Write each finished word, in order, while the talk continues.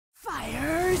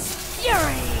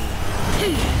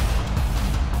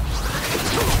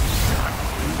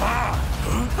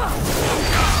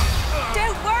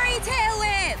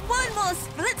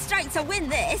to win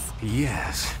this!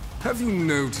 Yes. Have you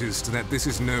noticed that this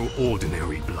is no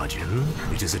ordinary bludgeon?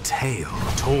 It is a tail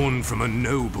torn from a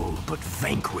noble but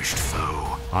vanquished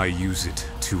foe. I use it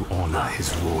to honor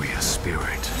his warrior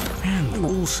spirit. And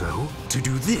also to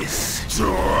do this.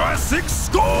 Jurassic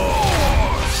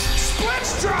Score! Split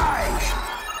Strike!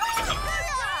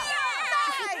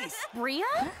 Nice! Bria?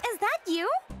 Is that you?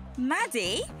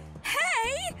 Maddy?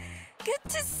 Hey! Good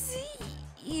to see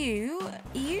you.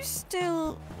 You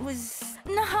still was...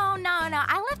 No.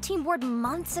 I left Team Ward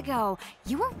months ago.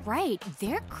 You were right.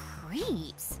 They're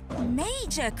creeps.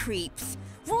 Major creeps.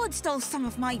 Ward stole some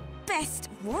of my best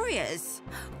warriors.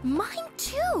 Mine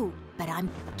too. But I'm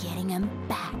getting them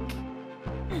back.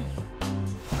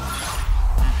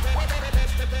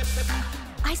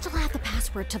 I still have the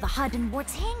password to the HUD and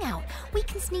Ward's hangout. We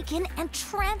can sneak in and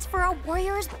transfer our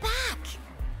warriors back.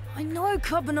 I know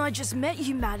Cub and I just met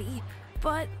you, Maddy,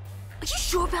 but are you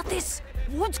sure about this?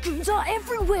 Ward's goons are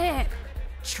everywhere!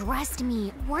 Trust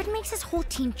me, Ward makes his whole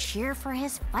team cheer for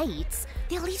his fights.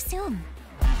 They'll leave soon.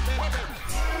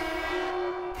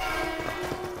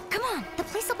 Come on, the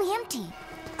place will be empty.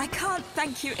 I can't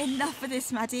thank you enough for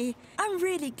this, Maddy. I'm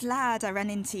really glad I ran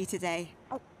into you today.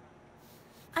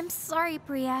 I'm sorry,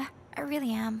 Bria. I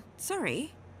really am.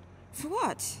 Sorry? For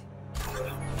what?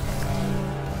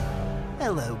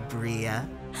 Hello, Bria.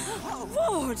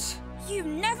 Ward! You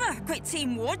never quit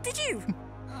Team Ward, did you?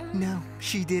 No,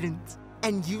 she didn't.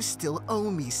 And you still owe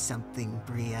me something,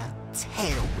 Bria.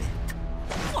 Tail whip.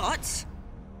 What?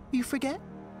 You forget?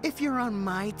 If you're on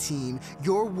my team,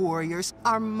 your warriors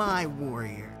are my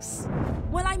warriors.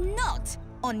 Well, I'm not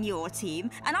on your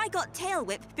team, and I got tail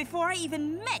whipped before I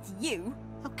even met you.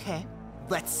 Okay,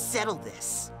 let's settle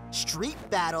this. Street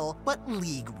battle, but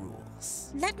league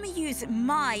rules. Let me use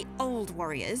my old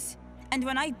warriors, and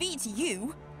when I beat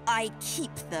you, I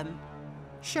keep them.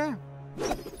 Sure.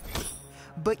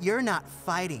 But you're not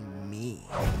fighting me.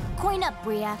 Coin up,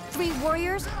 Bria. 3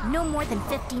 warriors, no more than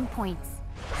 15 points.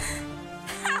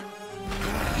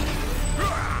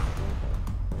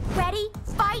 Ready,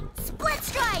 fight, split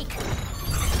strike!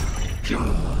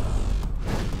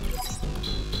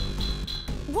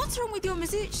 What's wrong with your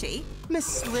Mizuchi? Miss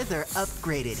Slither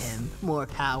upgraded him. More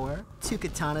power, 2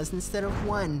 katanas instead of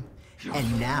 1.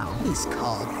 And now he's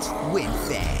called Twin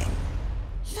Fang.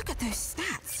 Look at those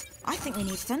stats. I think we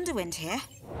need Thunderwind here.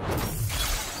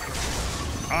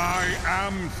 I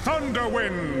am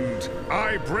Thunderwind.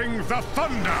 I bring the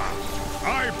thunder.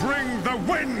 I bring the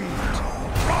wind.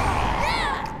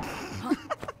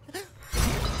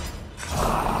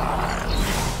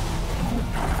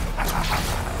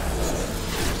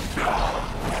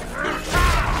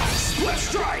 Split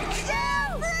Strike!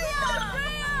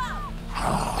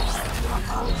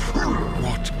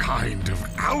 What kind of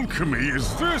alchemy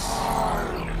is this?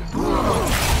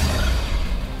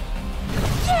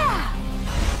 Yeah!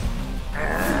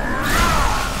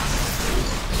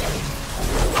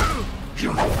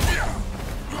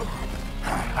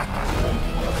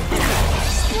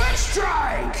 Split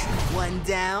Strike! 1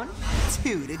 down,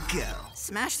 2 to go.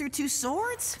 Smash through 2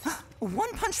 swords?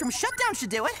 1 punch from Shutdown should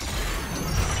do it.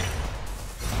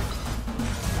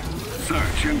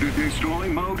 Search into destroy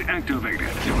mode activated.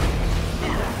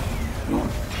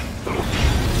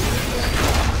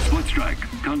 Split strike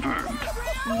confirmed.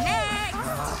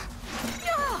 Next!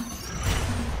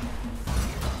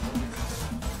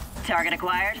 Target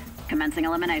acquired. Commencing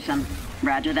elimination.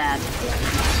 Roger that.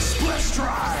 Split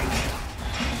Strike!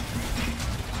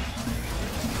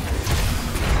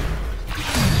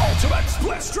 Ultimate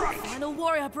Split Strike! Final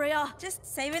warrior, Bria. Just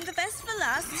saving the best for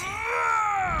last.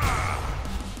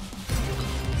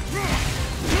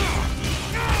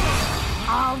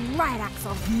 All right,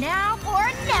 Axel. Now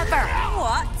or never.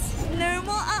 What? No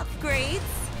more upgrades?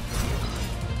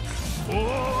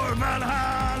 For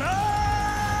Valhalla!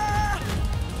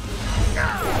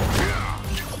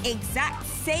 Exact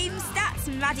same stats,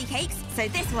 Maddy Cakes, so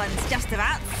this one's just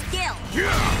about skill.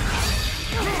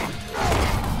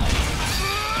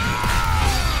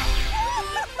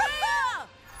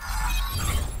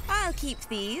 I'll keep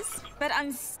these, but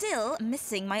I'm still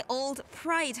missing my old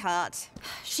pride heart.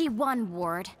 She won,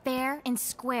 Ward. Fair and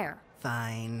square.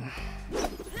 Fine.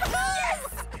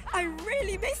 Yes! I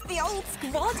really miss the old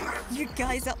squad. You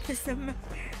guys up for some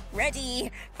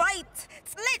ready, fight,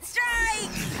 split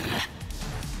strike!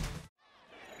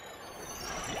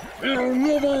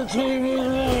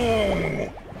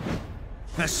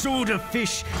 A sword of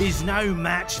fish is no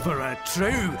match for a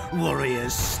true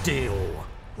warrior's steel.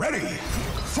 Ready,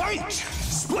 fight!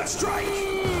 Split Strike!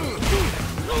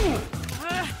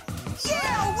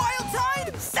 Yeah, Wild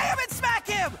Tide! Sam and smack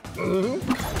him!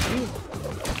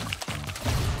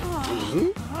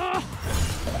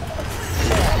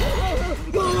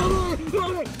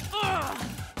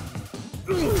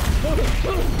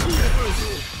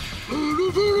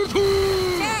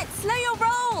 Jet, slow your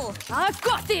roll! I've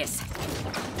got this!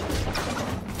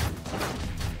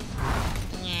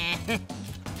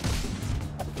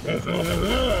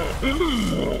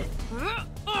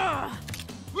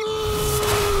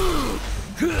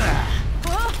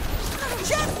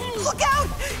 Jet, look out!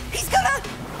 He's gonna...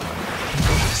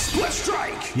 Split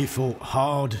strike! You fought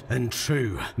hard and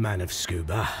true, man of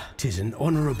scuba. 'Tis an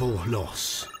honorable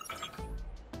loss.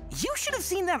 You should have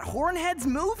seen that Hornhead's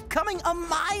move coming a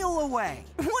mile away.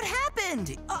 What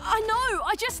happened? I know,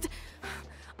 I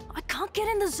can't get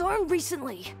in the zone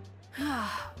recently.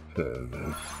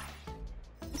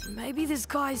 Maybe this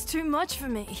guy's too much for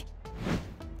me.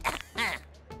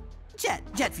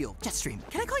 Jetstream.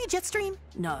 Can I call you Jetstream?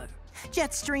 No.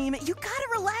 Jetstream, you gotta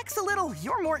relax a little.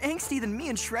 You're more angsty than me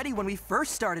and Shreddy when we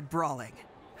first started brawling.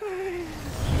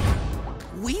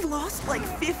 We lost like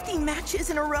 50 matches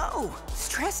in a row.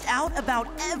 Stressed out about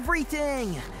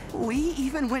everything. We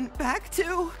even went back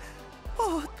to...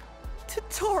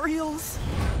 tutorials.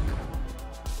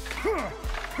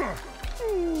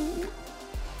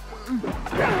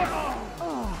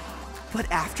 But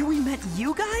after we met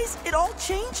you guys, it all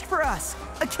changed for us.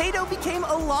 Akedo became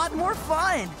a lot more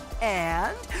fun.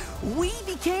 And we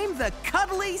became the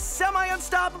cuddly,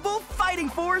 semi-unstoppable fighting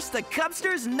force the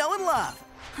Cubsters know and love.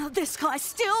 This guy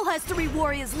still has 3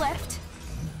 warriors left.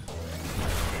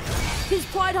 His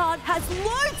Pride Heart has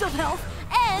loads of health,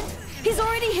 and he's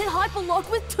already hit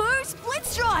Hyperlock with 2 split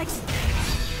strikes.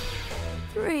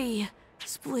 3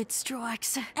 split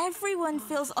strikes. Everyone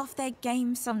feels off their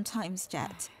game sometimes,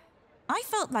 Jet. I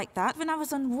felt like that when I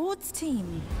was on Ward's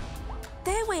team.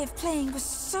 Their way of playing was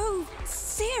so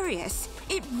serious.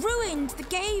 It ruined the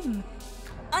game.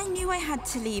 I knew I had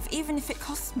to leave, even if it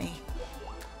cost me.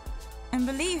 And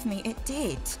believe me, it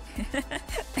did.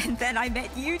 And then I met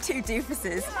you 2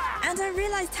 doofuses, and I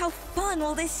realized how fun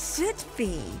all this should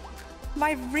be.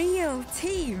 My real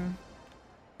team.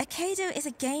 Akedo is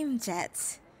a game,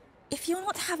 Jet. If you're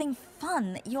not having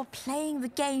fun, you're playing the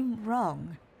game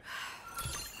wrong.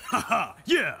 Haha,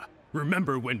 yeah!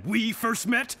 Remember when we first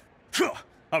met?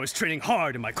 I was training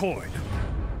hard in my coin.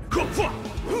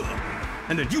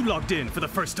 And then you logged in for the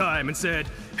first time and said,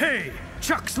 "Hey,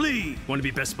 Chucks Lee, wanna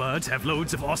be best buds, have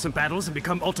loads of awesome battles, and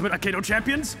become ultimate Akedo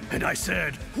champions?" And I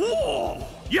said, "Whoa!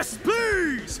 Yes,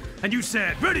 please!" And you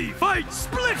said, "Ready, fight,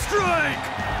 split strike!"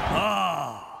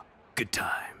 Ah, good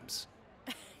times.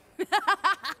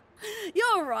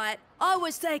 You're right. I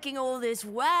was taking all this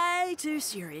way too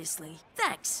seriously.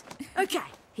 Thanks. Okay,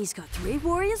 he's got 3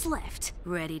 warriors left.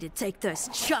 Ready to take those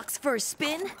chucks for a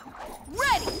spin?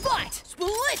 Ready, fight!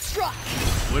 Split strike!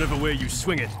 Whatever way you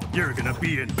swing it, you're gonna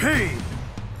be in pain.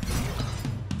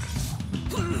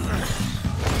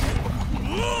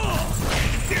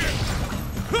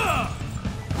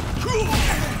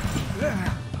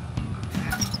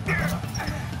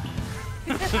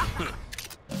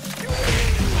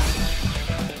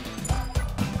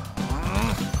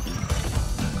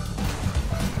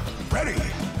 Ready,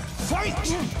 fight,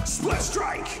 split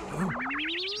strike!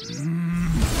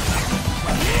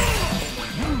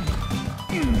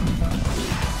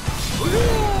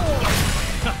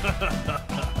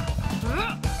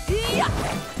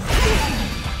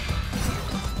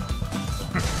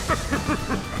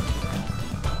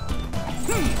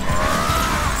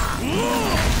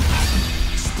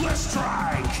 Split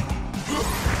strike!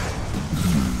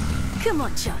 Come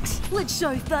on, Chucks. Let's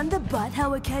show Thunderbutt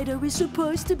how Akedo is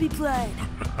supposed to be played.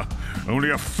 Only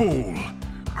a fool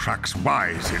cracks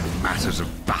wise in matters of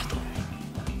battle.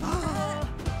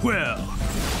 Well,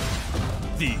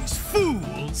 these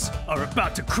fools are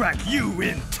about to crack you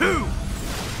in two!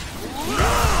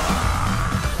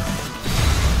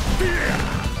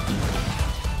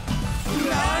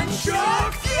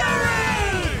 Nunchuck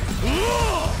Fury!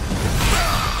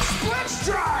 Split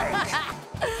strike!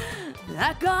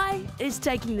 That guy is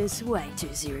taking this way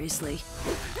too seriously.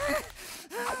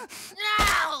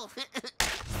 No!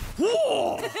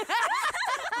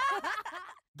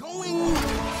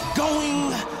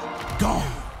 Going.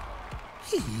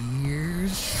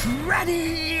 Here's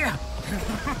Shreddy!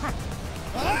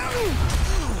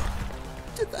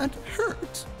 Did that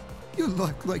hurt? You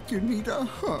look like you need a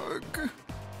hug.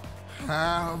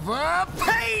 Have a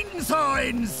painsaw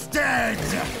instead!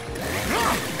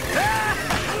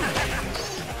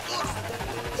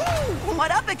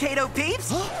 What up, Akedo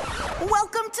peeps?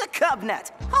 Welcome to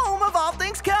CubNet, home of all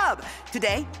things Cub.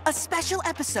 Today, a special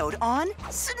episode on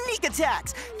sneak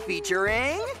attacks,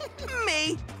 featuring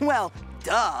me. Well,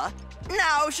 duh.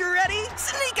 Now, you ready?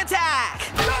 Sneak attack!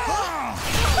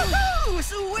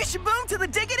 Swish boom to the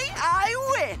diggity, I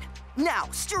win! Now,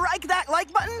 strike that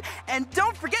like button, and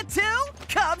don't forget to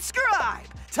subscribe!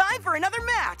 Time for another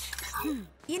match!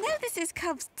 You know this is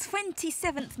Cub's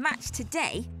 27th match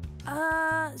today.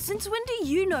 Since when do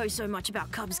you know so much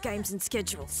about Cubs games and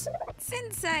schedules?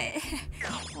 Since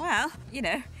well, you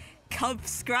know, Cub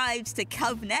subscribed to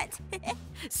CubNet.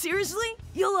 Seriously?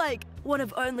 You're like one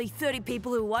of only 30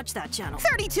 people who watch that channel.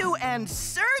 32 and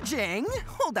surging?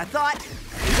 Hold that thought.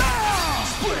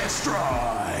 Split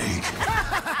strike!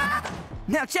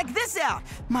 Now check this out.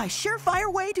 My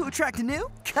surefire way to attract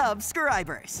new Cub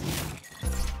subscribers.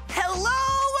 Hello,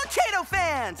 Akedo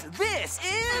fans! This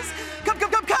is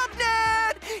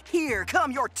CubNet! Here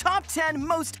come your top 10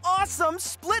 most awesome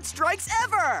split strikes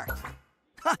ever!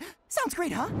 Sounds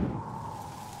great, huh?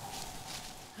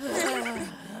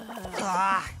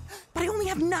 But I only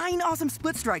have 9 awesome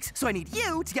split strikes, so I need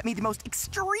you to get me the most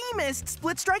extremist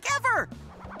split strike ever!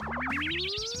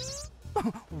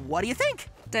 What do you think?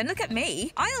 Don't look at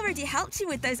me. I already helped you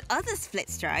with those other split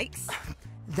strikes.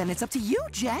 Then it's up to you,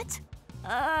 Jet.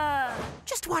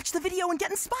 Just watch the video and get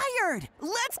inspired.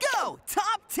 Let's go!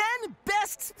 Top 10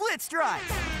 best split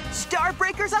strikes.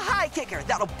 Starbreaker's a high kicker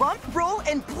that'll bump, roll,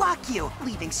 and block you,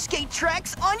 leaving skate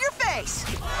tracks on your face.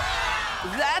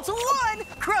 That's 1.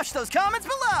 Crush those comments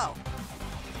below.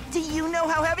 Do you know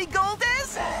how heavy gold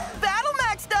is?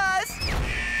 BattleMax does.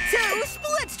 2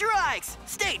 split strikes.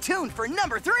 Stay tuned for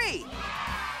number 3.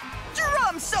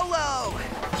 Drum solo.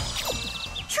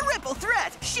 Triple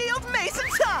threat, shield, mace, and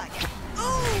tongue.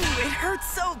 Ooh, it hurts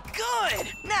so good.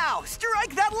 Now,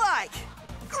 strike that like.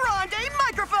 Grande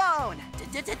microphone.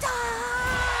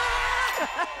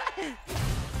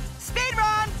 Speed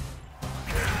run.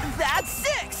 That's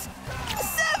 6,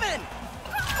 7,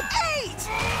 8.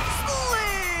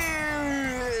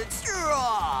 Split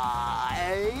strike.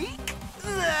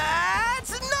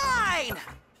 That's 9.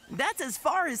 That's as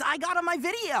far as I got on my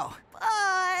video.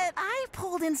 But I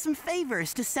pulled in some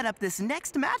favors to set up this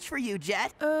next match for you,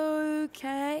 Jet.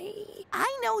 Okay.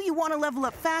 I know you want to level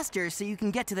up faster so you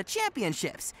can get to the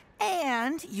championships.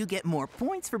 And you get more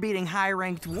points for beating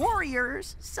high-ranked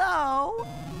warriors, so...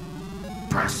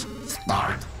 Press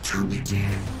start to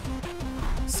begin.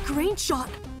 Screenshot?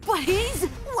 But he's...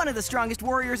 one of the strongest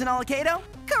warriors in all Akedo?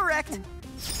 Correct.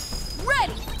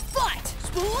 Ready, fight,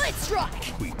 split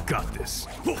strike! We got this.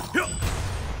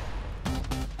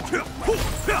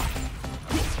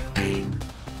 Aim.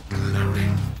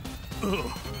 Loading.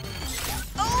 Oh!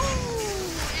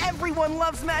 Everyone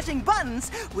loves mashing buttons.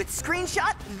 With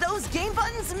Screenshot, those game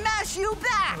buttons mash you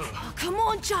back. Oh, come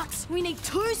on, Chucks. We need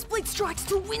 2 split strikes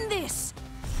to win this.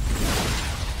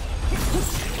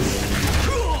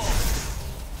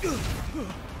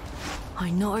 I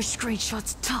know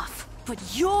Screenshot's tough, but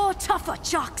you're tougher,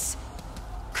 Chucks.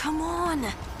 Come on.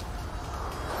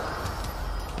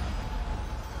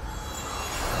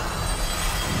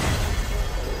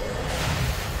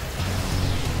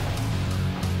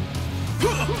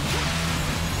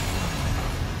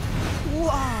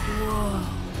 Whoa.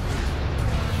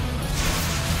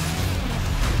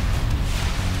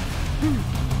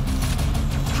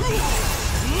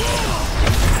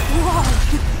 Whoa.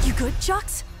 You good,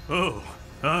 Chucks? Oh,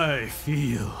 I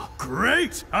feel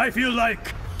great! I feel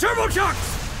like Turbo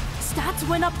Chucks! Stats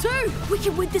went up too! We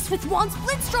can win this with 1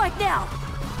 split strike now!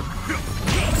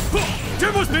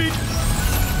 Turbo speed!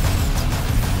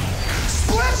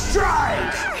 Split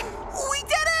strike! We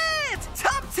did it!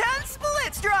 Top 10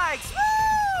 split strikes!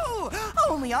 Woo!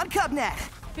 Only on CubNet.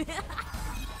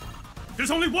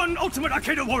 There's only one ultimate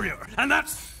Akedo Warrior, and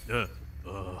that's...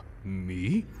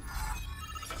 me?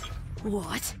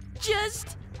 What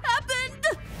just happened?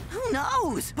 Who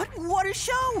knows? But what a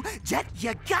show! Jet,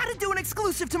 you gotta do an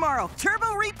exclusive tomorrow. Turbo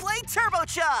Replay Turbo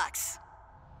Chucks!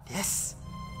 This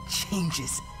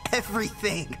changes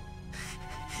everything.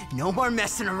 No more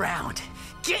messing around.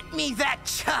 Get me that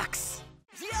Chucks!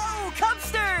 Yo,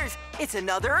 Cubsters! It's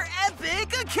another epic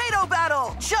Akedo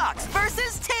battle! Chucks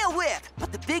versus Tail Whip!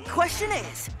 But the big question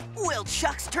is, will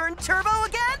Chucks turn turbo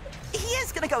again? He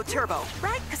is gonna go turbo,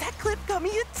 right? Because that clip got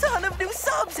me a ton of new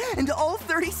subs, and all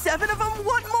 37 of them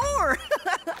want more!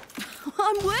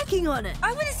 I'm working on it.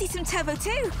 I want to see some turbo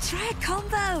too. Try a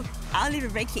combo. I'll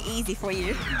even make it easy for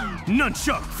you.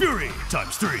 Nunchuck Fury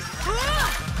 ×3.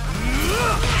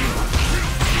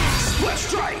 Split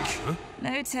strike! Huh?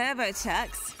 No turbo,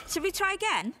 Chucks. Should we try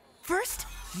again? First,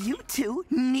 you two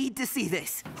need to see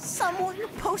this. Someone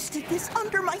posted this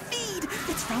under my feed.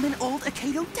 It's from an old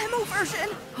Akedo demo version.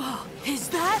 Is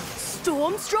that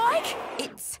Storm Strike?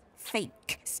 It's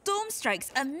fake.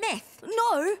 Stormstrike's a myth.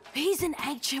 No, he's an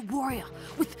ancient warrior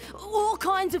with all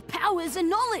kinds of powers and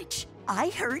knowledge. I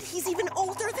heard he's even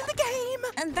older than the game.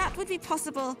 And that would be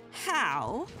possible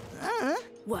how?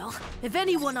 Well, if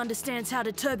anyone understands how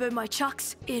to turbo my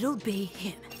chucks, it'll be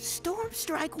him.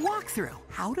 Stormstrike walkthrough.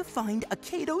 How to find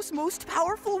Akedo's most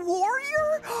powerful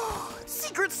warrior?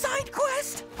 Secret side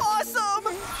quest!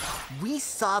 Awesome! We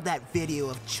saw that video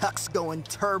of Chucks going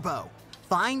turbo.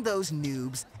 Find those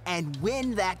noobs and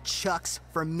win that Chucks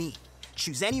from me.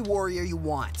 Choose any warrior you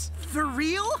want. For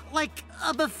real? Like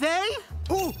a buffet?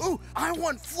 Ooh, I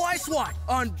want Fly Swat.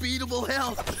 Unbeatable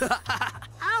health.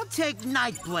 I'll take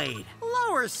Nightblade.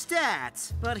 Lower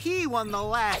stats, but he won the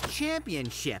last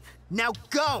championship. Now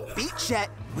go! Beat Jet,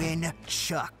 win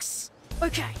Chucks.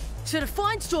 Okay, so to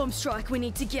find Stormstrike, we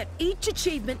need to get each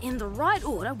achievement in the right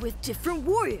order with different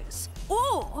warriors.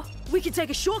 Or we could take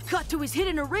a shortcut to his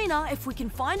hidden arena if we can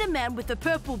find a man with a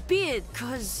purple beard,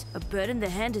 cause a bird in the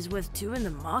hand is worth 2 in the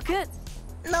market.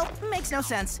 Nope, makes no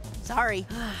sense. Sorry.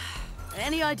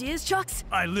 Any ideas, Chucks?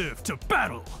 I live to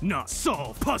battle, not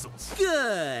solve puzzles.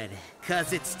 Good,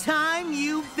 cause it's time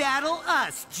you battle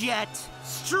us, Jet.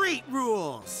 Street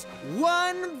rules,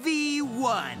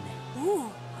 1v1.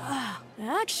 Ooh,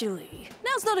 actually,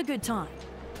 now's not a good time.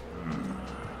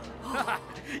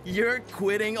 You're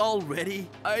quitting already?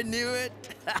 I knew it.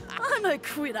 I'm a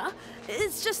quitter.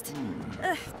 It's just...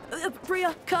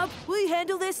 Bria, Cub, will you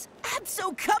handle this?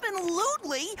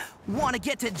 Abso-cubbin-lutely! Want to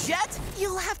get to Jet?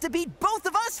 You'll have to beat both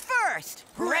of us first!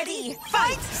 Ready,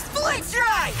 fight, split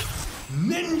strike!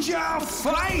 Ninja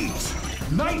fight!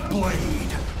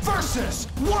 Nightblade versus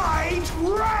White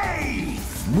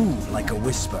Wraith! Move like a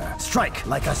whisper, strike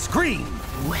like a scream.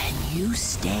 When you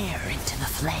stare into the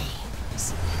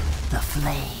flames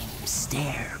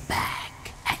stare back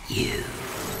at you.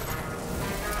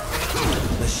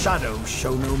 The shadows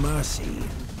show no mercy,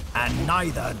 and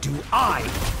neither do I.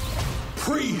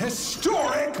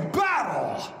 Prehistoric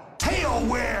battle! Tail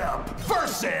Whip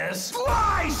versus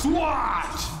Fly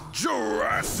Swat!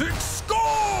 Jurassic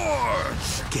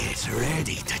Scourge! Get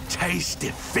ready to taste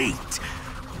defeat,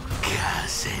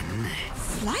 cousin.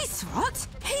 Fly Swat?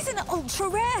 He's an ultra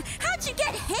rare. How'd you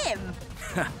get him?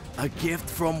 A gift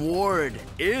from Ward.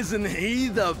 Isn't he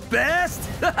the best?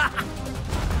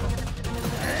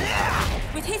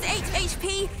 With his 8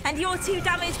 HP and your 2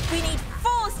 damage, we need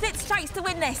 4 split strikes to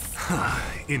win this.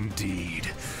 Indeed.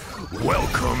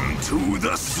 Welcome to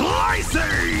the Slice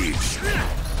Age!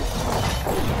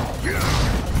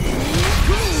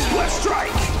 Split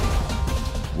strike!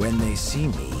 When they see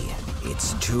me,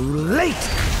 it's too late.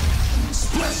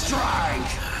 Split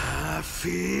strike! I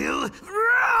feel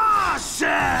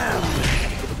awesome!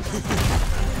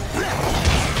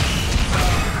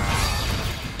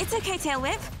 It's okay, Tail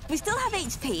Whip. We still have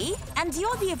HP, and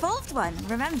you're the evolved one,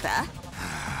 remember?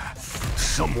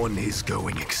 Someone is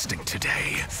going extinct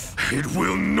today. It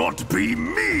will not be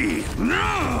me!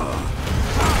 No!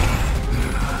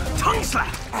 Tongue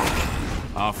slap!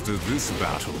 After this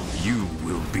battle, you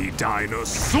will be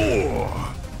Dinosaur!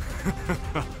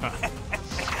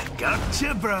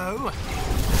 Gotcha, bro.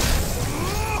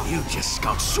 You just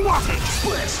got swatted.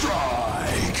 Split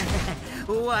strike!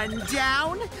 1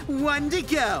 down, 1 to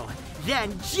go.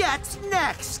 Then Jet's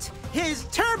next. His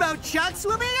turbo chucks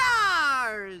will be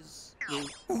ours.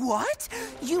 What?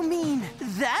 You mean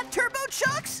that Turbo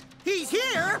Chucks? He's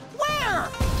here. Where?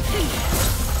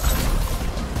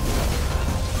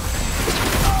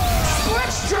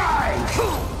 Split strike!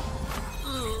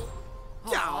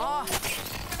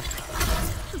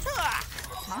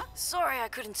 Sorry I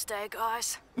couldn't stay,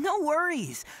 guys. No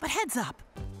worries, but heads up.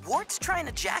 Wart's trying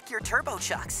to jack your Turbo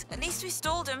Chucks. At least we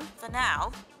stalled him, for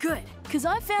now. Good, because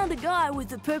I found a guy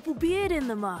with a purple beard in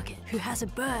the market who has a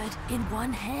bird in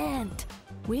one hand.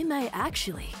 We may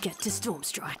actually get to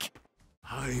Stormstrike.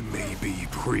 I may be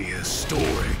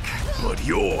prehistoric, but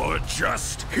you're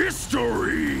just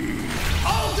history!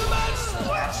 Ultimate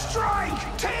Split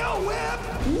Strike! Tail Whip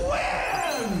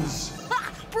wins!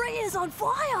 Ha! Bria's on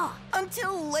fire!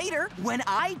 Until later, when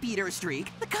I beat her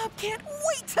streak, the Cub can't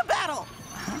wait to battle!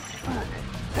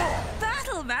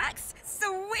 Battle, Max?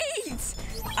 Sweet!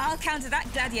 I'll counter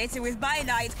that gladiator with my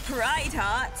knight's pride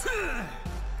heart.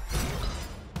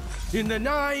 In the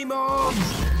name of...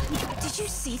 Did you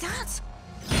see that?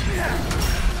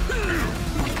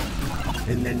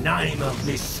 In the name of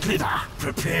Miss Slither,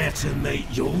 prepare to meet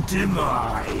your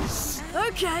demise.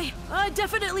 Okay, I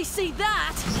definitely see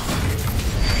that.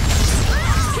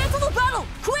 Cancel the battle,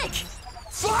 quick!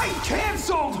 Fight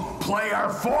cancelled! Player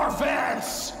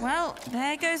forfeits! Well,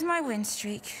 there goes my win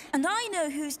streak. And I know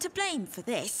who's to blame for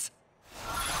this.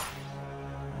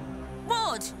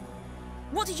 Ward,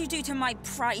 What did you do to my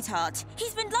pride heart?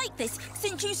 He's been like this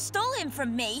since you stole him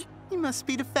from me. He must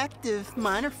be defective.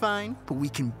 Mine are fine. But we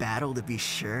can battle to be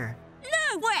sure.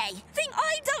 No way! Think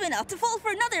I'm dumb enough to fall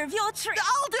for another of your tricks?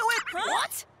 I'll do it! Huh?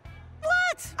 What?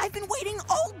 What? I've been waiting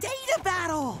all day to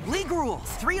battle! League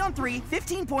rules, 3-on-3,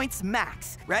 15 points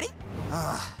max. Ready?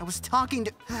 I was talking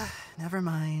to... Never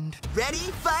mind. Ready,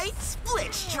 fight,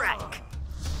 split strike!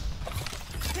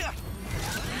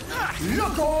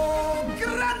 Loco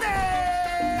Grande!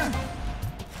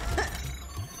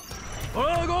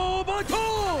 Fuego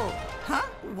Baton! Huh?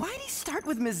 Why'd he start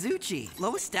with Mizuchi?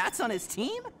 Lowest stats on his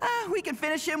team? We can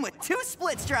finish him with 2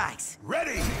 split strikes.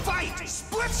 Ready, fight,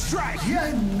 split strike!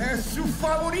 ¿Quién es su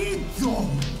favorito?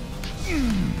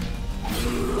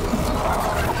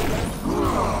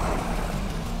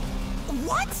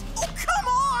 What? Oh, come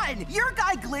on! Your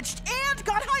guy glitched and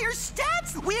got higher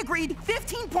stats! We agreed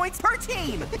 15 points per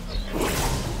team!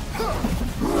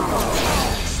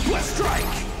 Split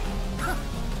strike!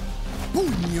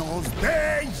 Puños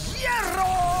de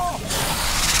hierro!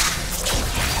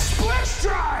 Split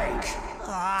strike!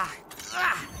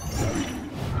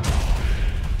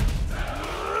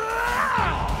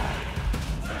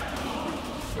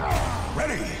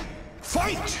 Ready,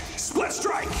 fight! Split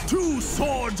strike! 2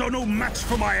 swords are no match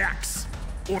for my axe,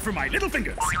 or for my little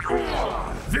fingers.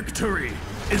 Victory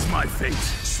is my fate.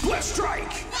 Split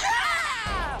strike!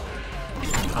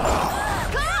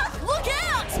 Look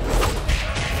out!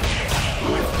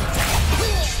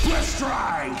 Split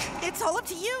strike! It's all up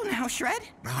to you now, Shred.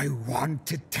 I want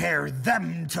to tear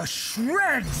them to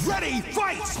shreds! Ready,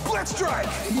 fight! Split strike!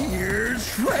 Here's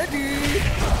Shreddy!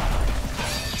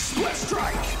 Split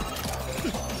strike!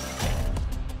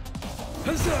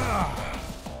 Huzzah!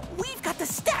 We've got the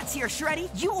stats here, Shreddy.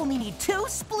 You only need 2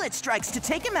 split strikes to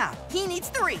take him out. He needs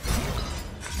 3.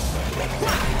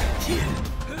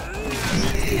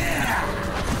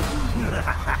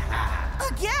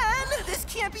 Again? This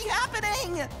can't be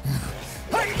happening!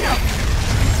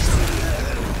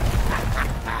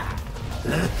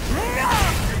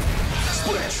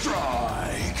 Split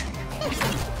strike!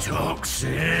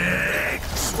 Toxic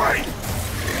strike!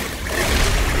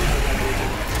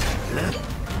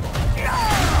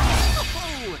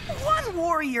 One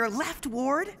warrior left,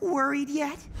 Ward. Worried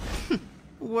yet?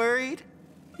 Worried?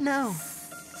 No.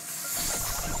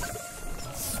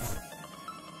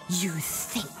 You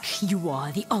think you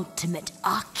are the ultimate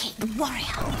Akedo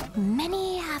Warrior.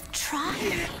 Many have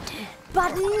tried,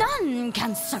 but none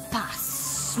can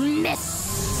surpass Miss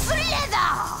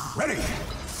Slither! Ready,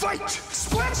 fight!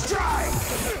 Split strike!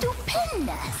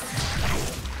 Stupendous!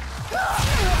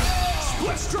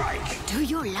 Split strike! Do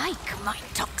you like my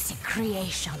toxic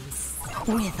creations?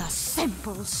 With a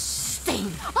simple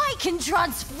sting, I can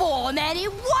transform any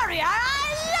warrior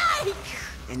I like!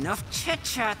 Enough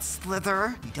chit-chat,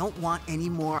 Slither. We don't want any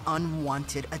more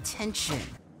unwanted attention.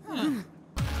 I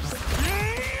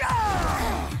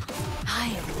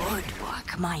would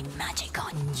work my magic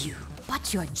on you,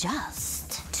 but you're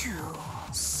just too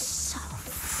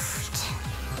soft.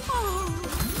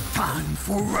 Time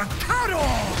for a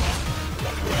cuddle!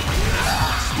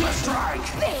 Split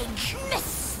strike! Big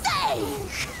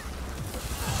mistake!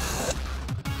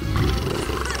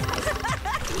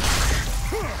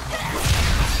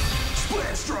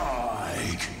 Split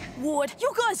strike! Ward,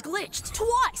 you guys glitched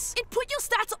twice. It put your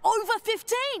stats over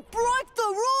 15. Broke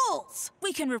the rules.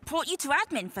 We can report you to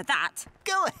admin for that.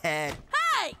 Go ahead.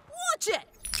 Hey, watch it.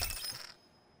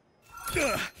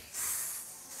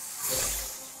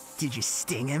 Did you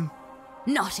sting him?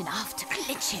 Not enough to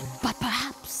glitch him, but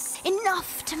perhaps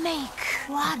enough to make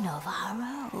one of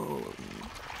our own.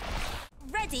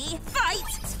 Ready, fight,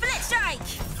 split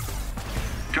strike!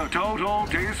 To total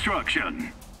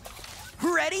destruction.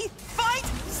 Ready, fight,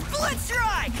 split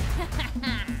strike!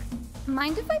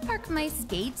 Mind if I park my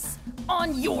skates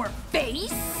on your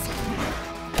face?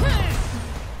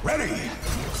 Ready,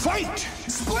 fight,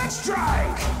 split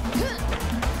strike!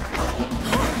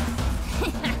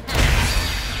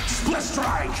 Split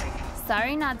strike!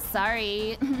 Sorry, not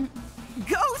sorry.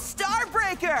 Go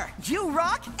Starbreaker! You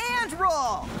rock and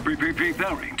roll!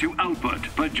 Preparing to output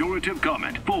pejorative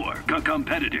comment for the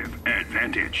competitive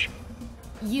advantage.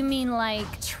 You mean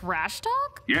like trash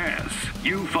talk? Yes,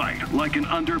 you fight like an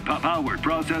underpowered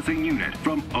processing unit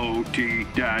from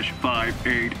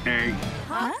OT-58A.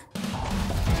 Huh?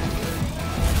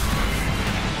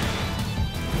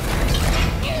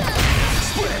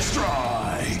 Split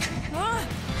strike!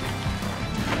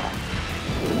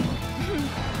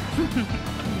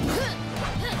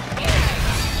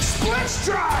 Split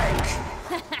strike!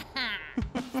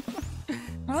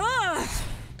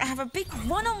 I have a big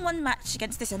one-on-one match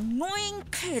against this annoying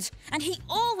kid, and he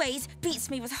always beats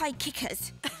me with high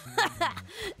kickers.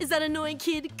 Is that annoying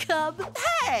kid Cub?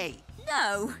 Hey!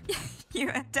 No,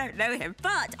 you don't know him,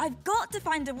 but I've got to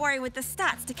find a warrior with the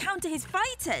stats to counter his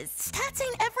fighters. Stats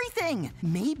ain't everything.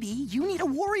 Maybe you need a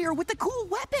warrior with a cool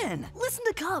weapon. Listen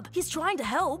to Cub. He's trying to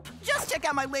help. Just check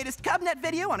out my latest CubNet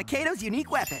video on Akedo's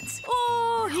unique weapons.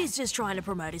 Oh, he's just trying to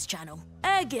promote his channel.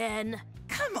 Again.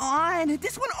 Come on,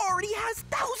 this one already has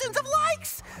thousands of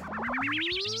likes.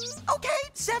 Okay,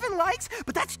 7 likes,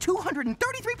 but that's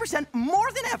 233%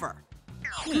 more than ever.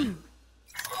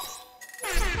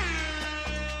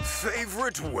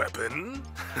 Favorite weapon?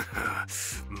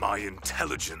 My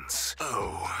intelligence.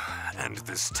 Oh, and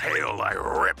this tail I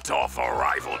ripped off a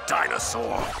rival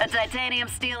dinosaur. A titanium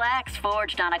steel axe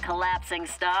forged on a collapsing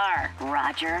star.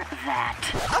 Roger that.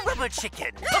 A rubber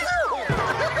chicken.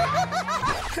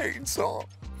 Pains are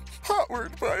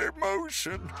powered by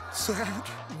emotion. Sad,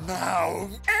 now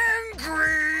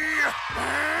angry.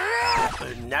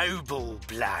 A noble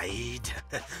blade,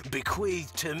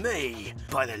 bequeathed to me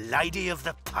by the Lady of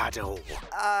the Puddle.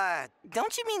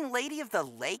 Don't you mean Lady of the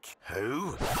Lake?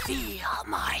 Who? Feel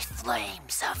my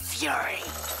flames of fury.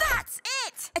 That's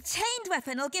it! A chained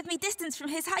weapon will give me distance from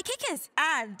his high kickers.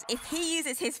 And if he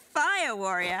uses his fire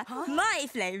warrior, my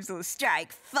flames will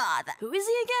strike farther. Who is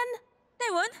he again?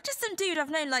 No one, just some dude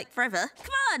I've known like forever.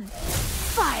 Come on!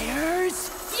 Fire's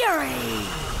fury!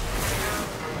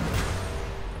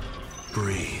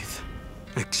 Breathe.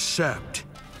 Accept.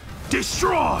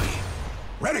 Destroy!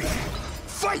 Ready,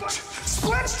 fight!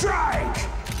 Split strike!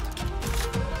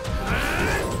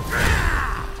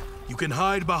 You can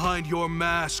hide behind your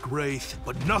mask, Wraith,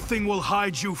 but nothing will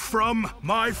hide you from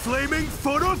my flaming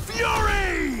foot of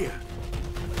fury!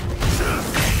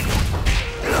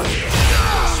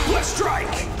 Split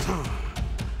strike!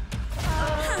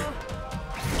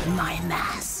 My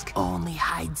mask only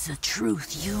hides the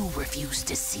truth you refuse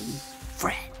to see,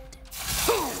 friend.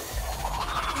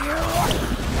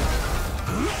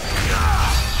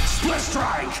 Split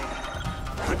strike!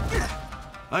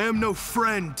 I am no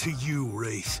friend to you,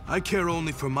 Wraith. I care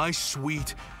only for my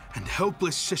sweet and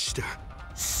helpless sister.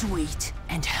 Sweet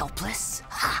and helpless?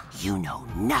 Ha! You know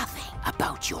nothing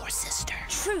about your sister.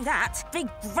 True that. Big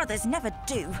brothers never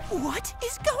do. What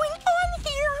is going on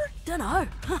here? Dunno,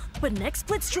 but next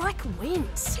Split Strike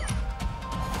wins.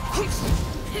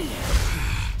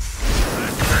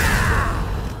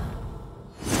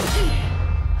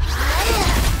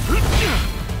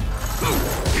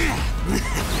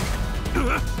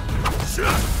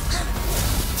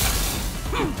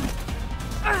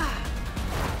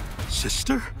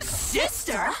 Sister?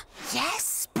 Sister?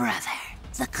 Yes, brother.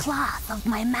 The cloth of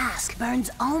my mask burns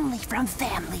only from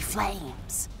family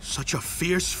flames. Such a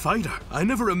fierce fighter. I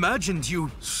never imagined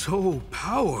you so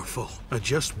powerful. I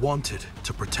just wanted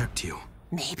to protect you.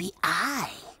 Maybe I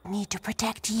need to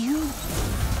protect you.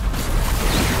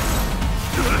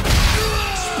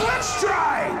 Split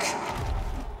strike!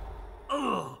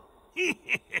 Oh.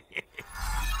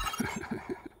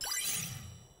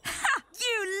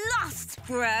 You lost,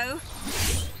 bro.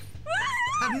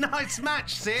 A nice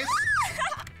match, sis.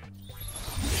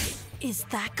 Is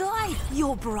that guy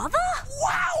your brother?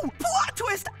 Wow! Plot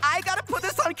twist! I gotta put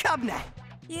this on CubNet.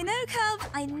 You know, Cub,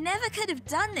 I never could have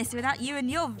done this without you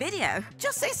and your video.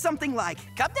 Just say something like,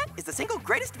 CubNet is the single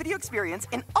greatest video experience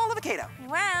in all of Akedo.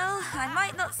 Well, I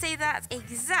might not say that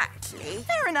exactly.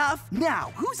 Fair enough.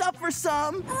 Now, who's up for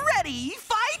some ready,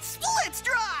 fight, split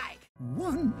strike?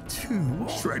 1, 2,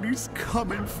 Shreddy's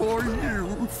coming for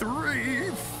you.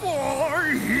 3, 4,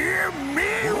 hear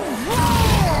me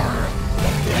roar!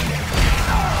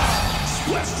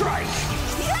 Split strike!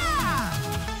 Yeah!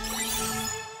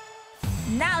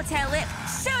 Now, Tail Whip,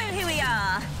 show him who we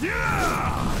are.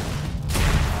 Yeah!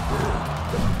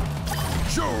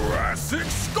 Jurassic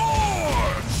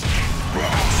Scourge!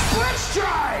 Split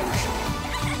strike!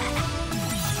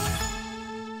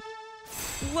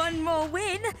 One more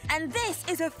win, and this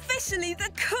is officially the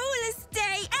coolest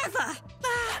day ever!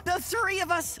 The 3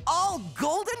 of us, all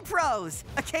golden pros.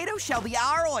 Akedo shall be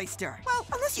our oyster. Well,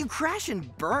 unless you crash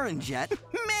and burn, Jet.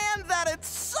 Man, that'd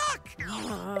suck!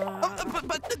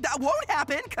 But that won't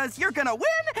happen, because you're gonna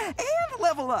win and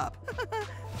level up.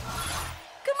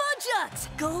 Come on, Jux!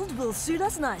 Gold will suit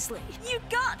us nicely. You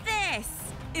got this!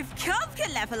 If Cub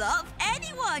can level up,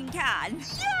 anyone can!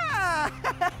 Yeah!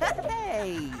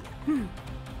 Hey!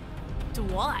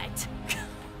 Dwight?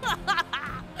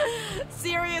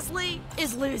 Seriously?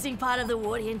 Is losing part of the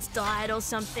audience diet or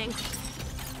something?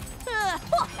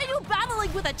 And you're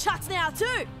battling with the Chucks now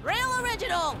too! Real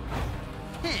original!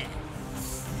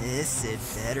 This had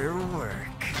better work.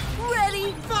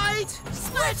 Ready, fight,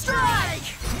 split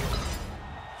strike!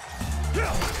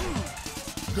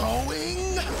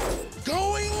 Going!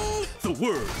 The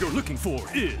word you're looking for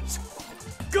is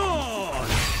gone!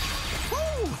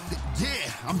 Woo!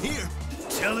 Yeah, I'm here.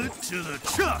 Tell it to the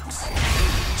Chucks!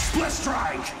 Split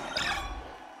strike!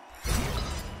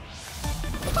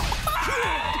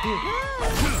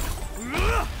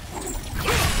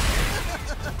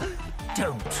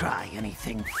 Don't try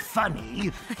anything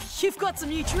funny. You've got some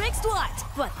new tricks, Dwight,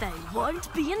 but they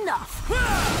won't be enough.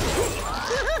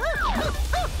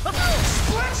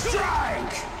 Split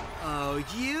strike! Oh,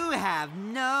 you have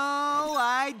no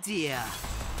idea.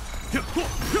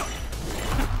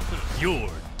 You're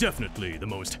definitely the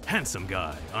most handsome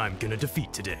guy I'm gonna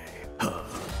defeat today.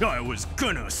 I was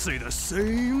gonna say the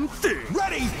same thing.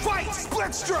 Ready, fight,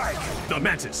 split strike! The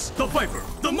mantis, the viper,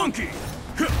 the monkey.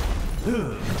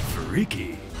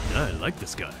 Freaky. I like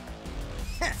this guy.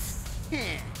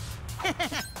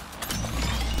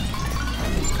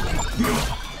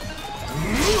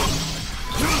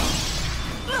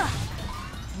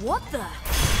 What the?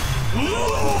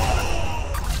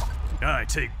 I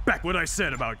take back what I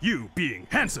said about you being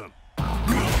handsome.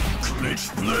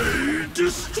 Glitch blade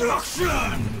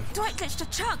destruction! Dwight glitched a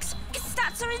Chucks. His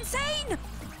stats are insane.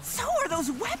 So are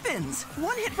those weapons.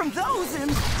 One hit from those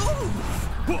and oof.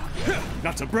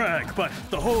 Not to brag, but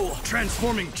the whole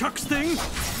transforming Chucks thing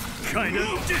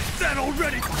kinda did that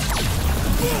already.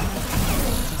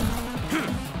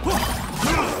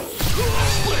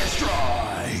 Split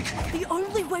strike! The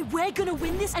only way we're gonna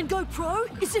win this and go pro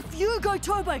is if you go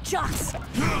turbo, Chucks.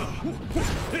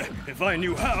 If I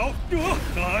knew how,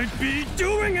 I'd be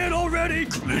doing it already.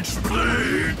 Glitch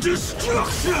blade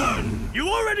destruction! You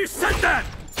already said that!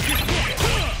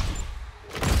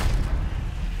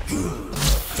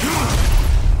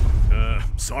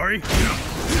 Sorry?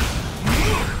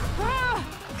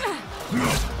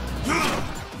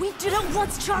 We did it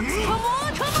once, Chucks. Come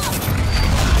on, come on!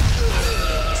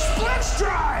 Split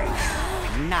strike!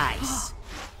 Nice.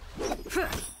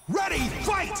 Ready,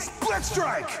 fight, split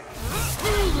strike!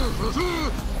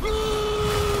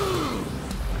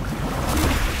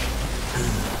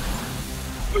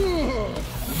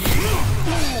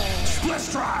 Split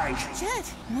strike!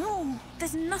 Jet, no.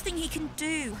 There's nothing he can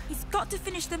do. He's got to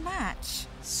finish the match.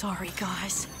 Sorry,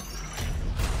 guys.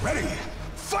 Ready,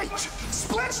 fight,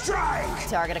 split strike!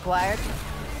 Target acquired.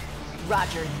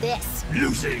 Roger this.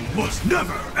 Losing was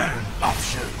never an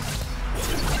option.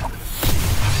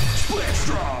 Split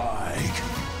strike!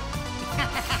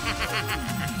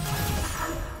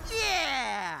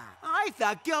 Yeah! I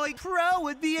thought going pro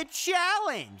would be a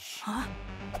challenge. Huh?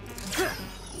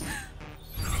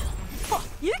 Oh,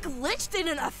 you glitched in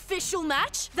an official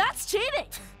match? That's cheating!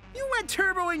 You went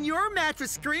turbo in your match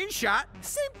with Screenshot.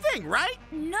 Same thing, right?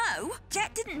 No,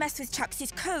 Jet didn't mess with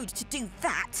Chucks' code to do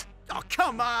that. Oh,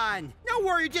 come on. No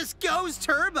warrior just goes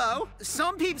turbo.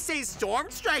 Some people say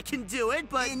Stormstrike can do it,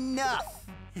 but... Enough.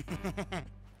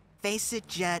 Face it,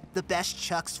 Jet, the best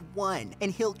Chucks won,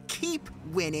 and he'll keep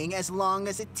winning as long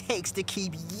as it takes to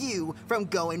keep you from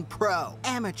going pro.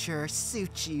 Amateur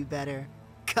suits you better.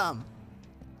 Come.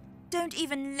 Don't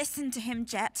even listen to him,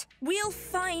 Jet. We'll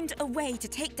find a way to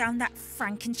take down that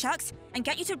Frankenchucks and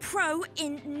get you to pro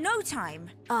in no time.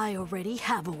 I already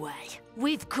have a way.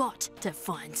 We've got to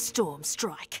find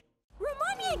Stormstrike.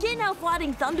 Remind me again how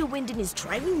fighting Thunderwind in his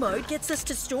training mode gets us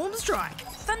to Stormstrike.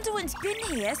 Thunderwind's been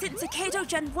here since Akedo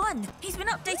Gen 1. He's been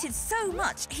updated so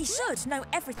much, he should know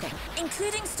everything,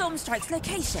 including Stormstrike's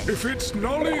location. If it's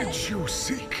knowledge you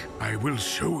seek, I will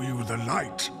show you the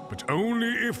light. But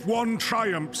only if one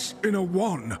triumphs in a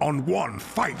one-on-one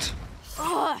fight.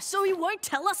 Oh, so he won't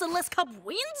tell us unless Cub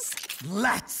wins?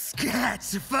 Let's get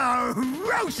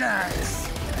ferocious!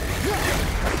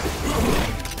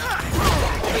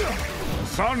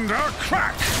 Thunder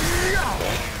crack!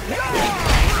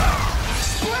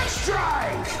 Split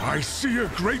strike! I see a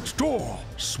great door,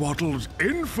 swaddled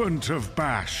infant of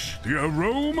Bash. The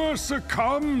aroma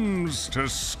succumbs to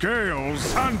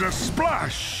scales and a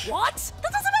splash. What?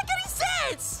 That doesn't make any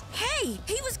sense! Hey,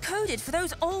 he was coded for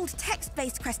those old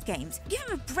text-based quest games. Give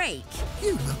him a break.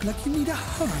 You look like you need a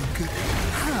hug.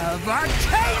 Have a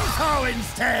chainsaw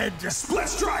instead! Split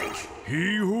strike!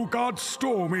 He who got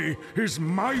stormy is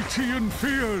mighty and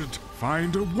feared.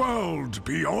 Find a world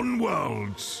beyond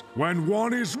worlds when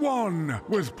one is one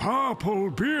with purple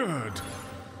beard.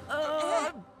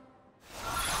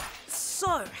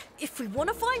 So, if we want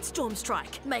to find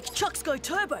Stormstrike, make Chucks go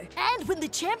turbo, and win the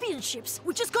championships,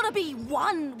 we just gotta be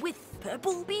one with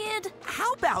Purple Beard.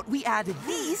 How about we add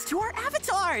these to our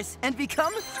avatars and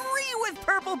become 3 with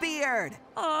Purple Beard?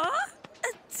 Aw,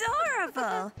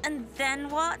 adorable. Well, and then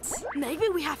what? Maybe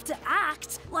we have to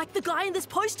act like the guy in this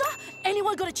poster?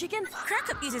 Anyone got a chicken?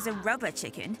 Crack-Up uses a rubber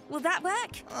chicken. Will that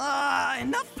work?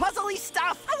 Enough puzzly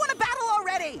stuff! I want to battle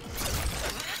already!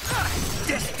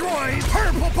 Destroy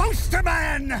Purple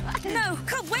Posterman! No,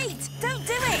 Cub, wait! Don't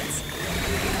do it!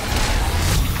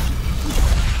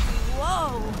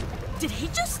 Whoa! Did he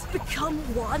just become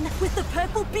one with the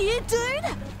purple beard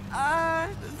dude?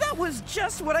 That was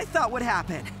just what I thought would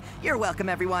happen. You're welcome,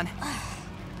 everyone.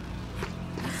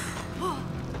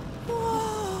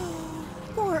 Whoa!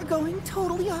 We're going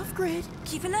totally off-grid.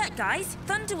 Keep alert, guys.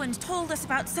 Thunderwind told us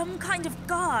about some kind of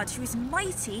god who is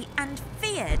mighty and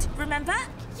feared, remember?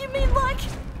 You mean like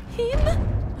him?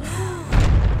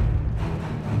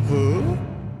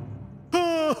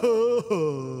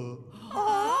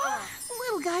 Aww,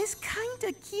 little guy's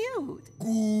kinda cute.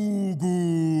 Goo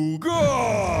goo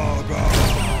gaga!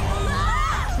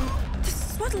 The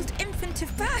swaddled infant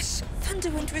of Bash.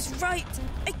 Thunderwind was right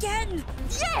again.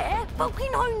 Yeah, but we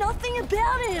know nothing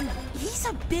about him. He's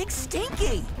a big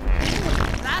stinky.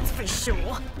 That's for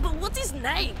sure. But what's his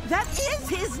name? That is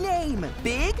his name.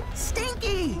 Big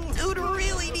Stinky. Dude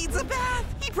really needs a bath.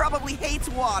 He probably hates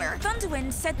water.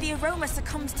 Thunderwind said the aroma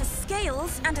succumbs to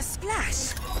scales and a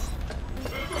splash.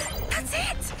 That's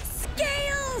it!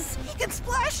 Scales! He can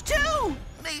splash too.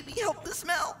 Maybe help the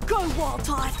smell. Go, Wild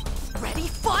Tide. Ready,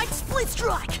 fight, split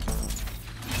strike.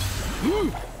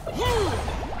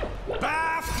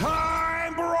 Bath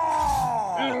time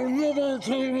brawl!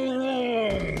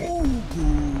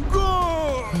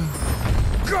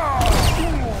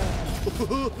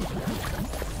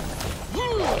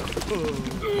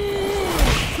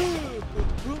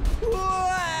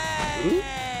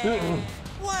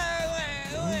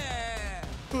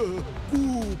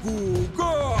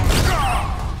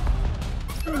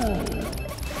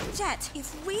 Jet,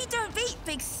 if we don't beat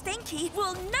Big Stinky,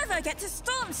 we'll never get to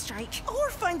Storm Strike. Or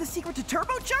find the secret to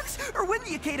Turbo Chucks, or win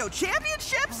the Akedo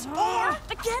Championships, or...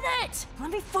 I get it!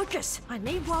 Let me focus. I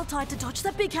need Wild Tide to dodge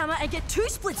that big hammer and get 2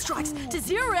 split strikes to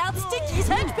zero out Stinky's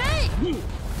HP!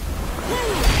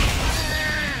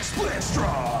 Split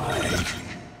strike!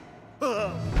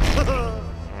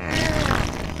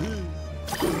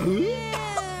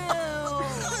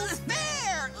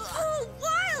 There! Oh,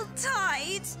 Wild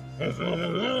Tide!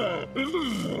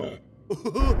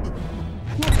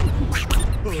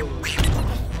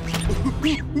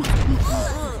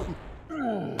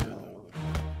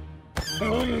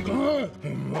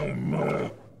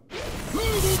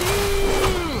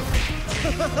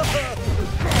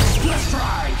 Split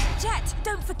strike! Jet,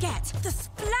 don't forget, the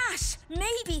splash!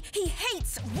 Maybe he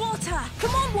hates water!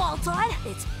 Come on, Wild Tide!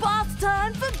 It's bath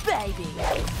time for baby!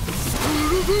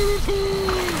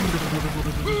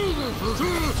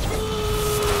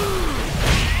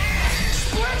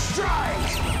 Split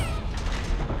strike!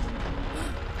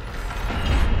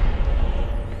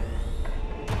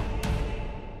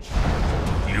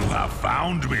 You have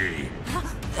found me.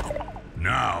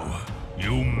 Now,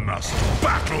 you must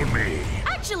battle me.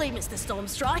 Actually, Mr.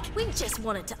 Stormstrike, we just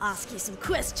wanted to ask you some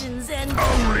questions and...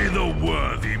 Only the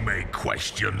worthy may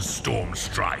question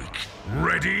Stormstrike.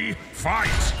 Ready? Fight!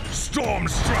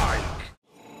 Stormstrike!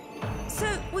 So,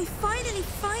 we finally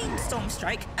find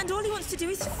Stormstrike, and all he wants to do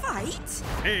is fight?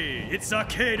 Hey, it's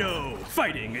Akedo!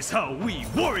 Fighting is how we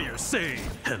warriors say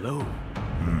hello.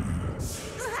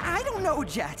 I don't know,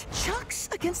 Jet. Chucks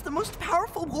against the most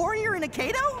powerful warrior in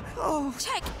Akedo? Oh.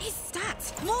 Check his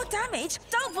stats. More damage,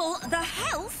 double the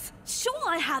health. Sure,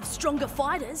 I have stronger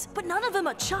fighters, but none of them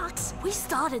are Chucks. We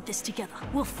started this together.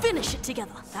 We'll finish it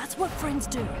together. That's what friends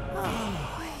do.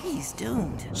 Oh, he's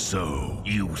doomed. So,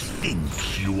 you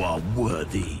think you are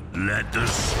worthy? Let the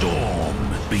storm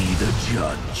be the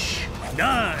judge.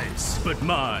 Nice! But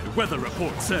my weather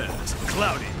report says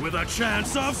cloudy with a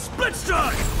chance of split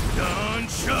strike!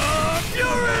 Gunshot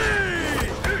Fury!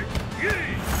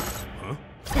 Huh?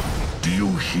 Do you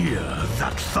hear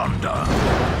that thunder?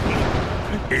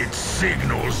 It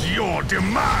signals your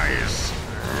demise!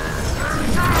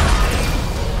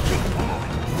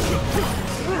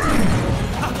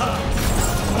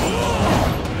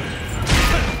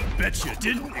 Bet you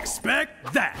didn't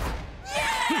expect that!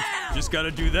 Yeah! Just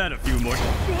gotta do that a few more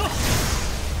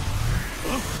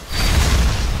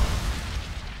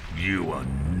You are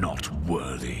not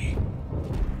worthy.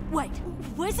 Wait,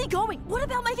 where's he going? What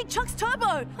about making Chucks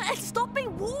turbo? And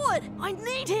stopping Ward? I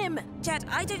need him! Jet,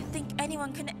 I don't think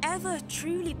anyone can ever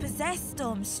truly possess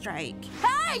Stormstrike.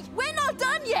 Hey! We're not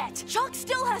done yet! Chuck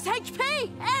still has HP!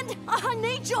 And I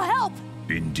need your help!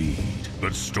 Indeed,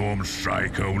 but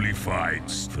Stormstrike only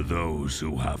fights for those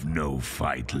who have no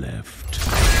fight left.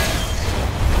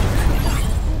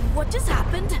 What just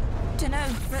happened? Dunno,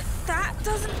 but that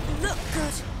doesn't look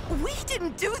good. We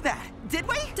didn't do that, did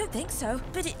we? Don't think so,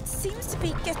 but it seems to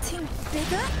be getting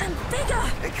bigger and bigger.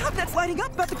 Cub, that's lighting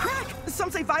up about the crack.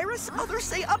 Some say virus, others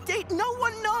say update. No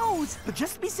one knows. But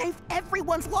just to be safe,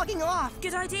 everyone's logging off.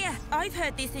 Good idea. I've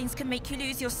heard these things can make you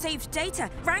lose your saved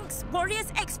data. Ranks, warriors,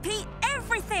 XP,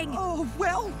 everything. Oh,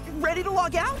 well, ready to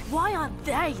log out? Why aren't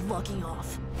they logging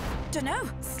off? Dunno.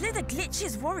 Slither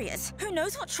glitches warriors. Who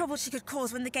knows what trouble she could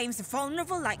cause when the game's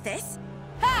vulnerable like this?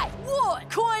 Hey, what?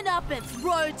 Coin up and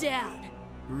throw down.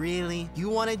 Really? You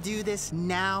want to do this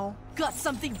now? Got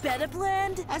something better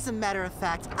planned? As a matter of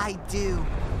fact, I do.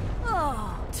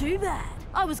 Oh, too bad.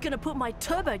 I was gonna put my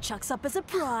turbo chucks up as a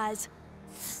prize.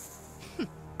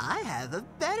 I have a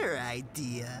better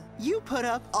idea. You put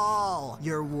up all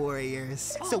your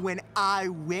warriors. So when I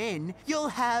win, you'll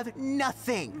have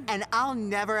nothing. And I'll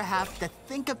never have to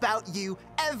think about you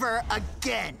ever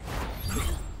again.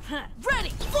 Ready,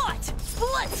 fight!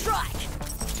 Split strike!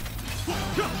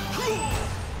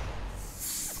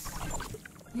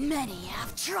 Many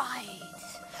have tried,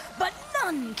 but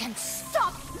none can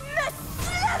stop Miss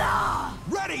Slither!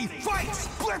 Ready, fight,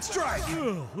 split strike!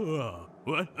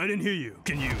 What? I didn't hear you.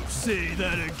 Can you say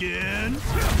that again?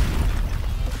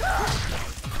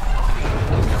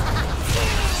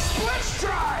 Split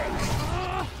strike!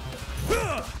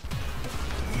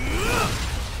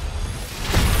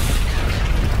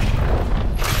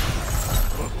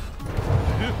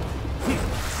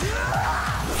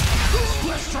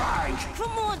 Split strike!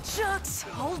 Come on, Chucks!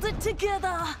 Hold it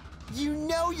together! You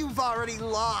know you've already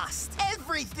lost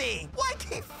everything! Why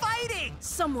keep fighting?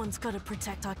 Someone's gotta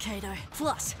protect Akedo.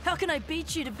 Plus, how can I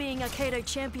beat you to being Akedo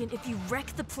champion if you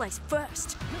wreck the place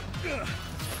first?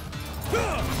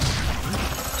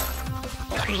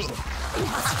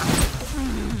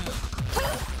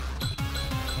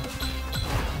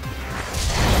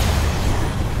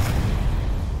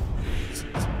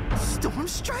 Storm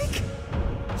Strike?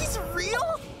 He's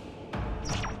real?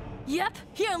 Yep,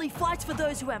 he only fights for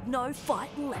those who have no fight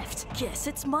left. Guess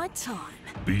it's my time.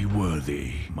 Be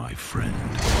worthy, my friend.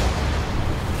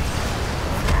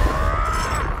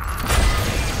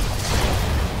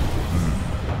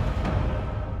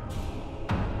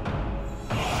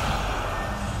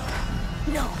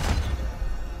 No.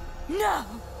 No!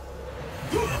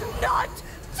 Not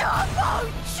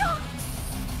Turbo Chucks!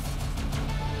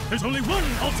 There's only one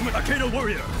ultimate Akedo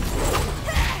Warrior!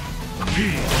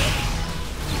 Me!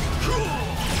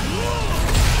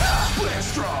 Split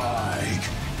strike!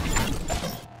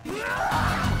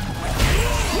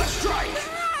 Split strike!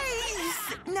 Nice!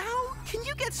 Now, can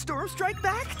you get Storm Strike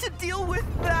back to deal with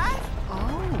that?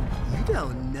 Oh, you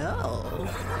don't know.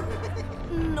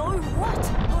 No what?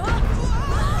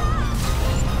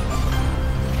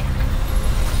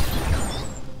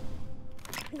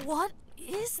 What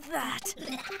is that?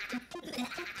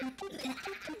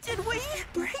 Did we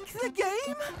break the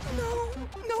game? No,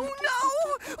 no, no!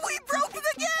 We broke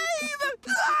the game!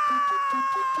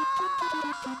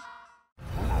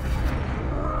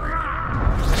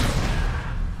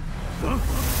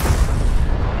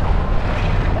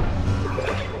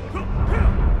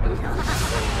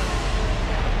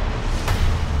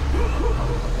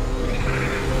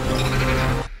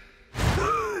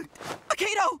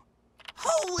 Akedo!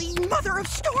 Holy mother of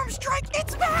Storm Strike,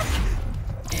 it's back!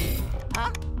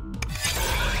 Huh?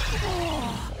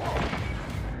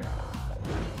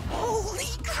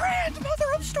 Holy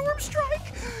grandmother of Storm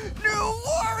Strike! New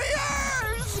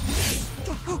warriors!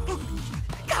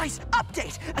 Guys,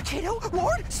 update! Akedo,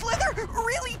 Ward, Slither,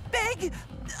 really big,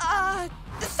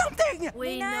 something!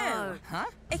 We know. Huh?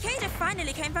 Akedo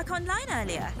finally came back online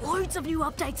earlier. Loads of new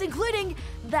updates, including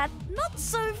that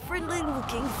not-so-friendly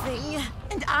looking thing.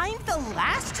 And I'm the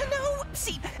last to know?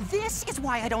 See, this is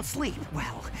why I don't sleep.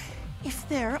 Well, if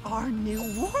there are new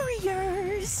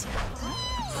warriors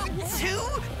to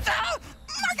the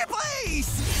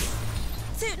marketplace!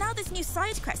 So now there's new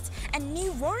side quests and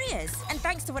new warriors. And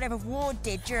thanks to whatever Ward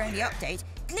did during the update,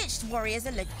 glitched warriors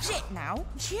are legit now.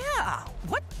 Yeah,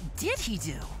 what did he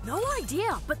do? No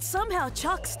idea, but somehow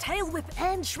Chuck's Tail Whip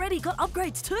and Shreddy got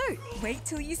upgrades too. Wait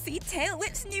till you see Tail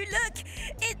Whip's new look.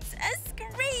 It's a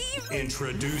scream.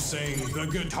 Introducing the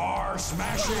guitar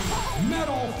smashing,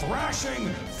 metal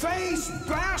thrashing, face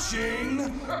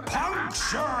bashing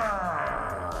Puncture!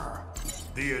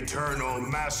 The eternal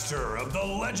master of the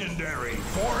legendary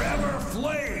Forever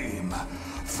Flame,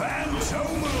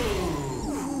 Phantomu!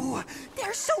 Ooh,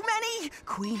 there's so many!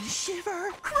 Queen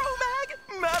Shiver, Chromag,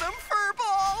 Madam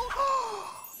Furball!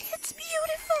 It's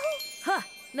beautiful! Huh,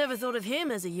 never thought of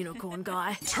him as a unicorn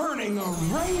guy. Turning a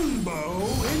rainbow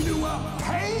into a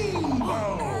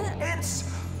painbow! It's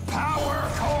power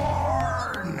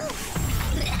corn!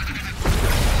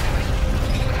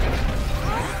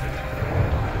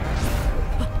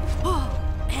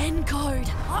 Encode!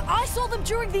 I saw them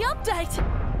during the update!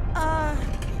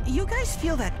 You guys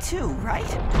feel that too, right?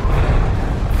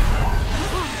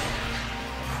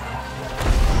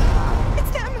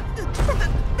 It's them!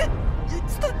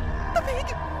 It's the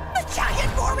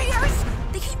giant warriors!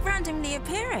 They keep randomly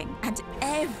appearing, and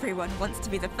everyone wants to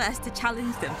be the first to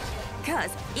challenge them.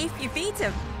 Because if you beat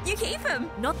them, you keep them.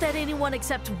 Not that anyone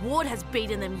except Ward has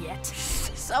beaten them yet.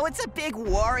 So it's a big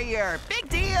warrior. Big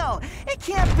deal. It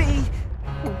can't be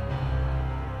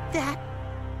that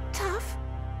tough.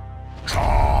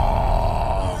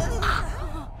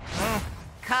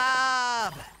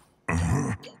 Cub!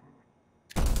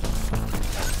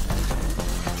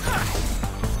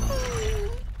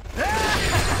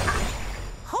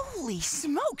 Holy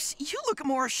smokes, you look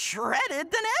more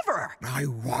shredded than ever. I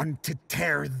want to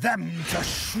tear them to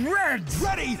shreds!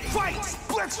 Ready, fight,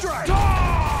 split strike!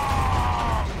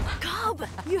 Cub,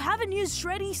 you haven't used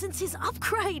Shreddy since his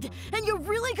upgrade, and you're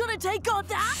really gonna take on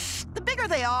that? The bigger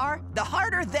they are, the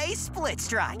harder they split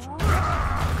strike.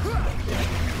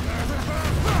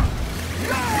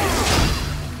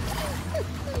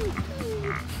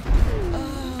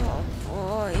 Oh,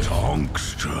 boy.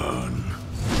 Tonk's turn.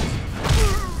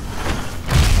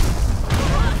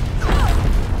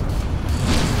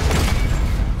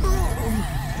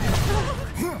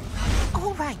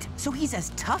 All right, so he's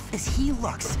as tough as he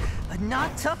looks, but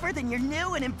not tougher than your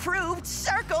new and improved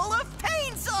Circle of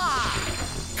Pain Saw!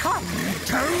 Come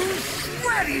to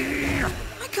Shreddy!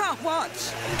 I can't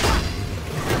watch.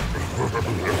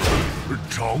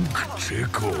 Tonk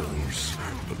tickles.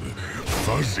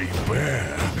 Fuzzy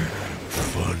bear.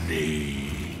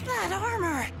 Funny. That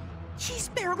armor! He's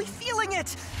barely feeling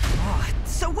it! Oh,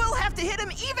 so we'll have to hit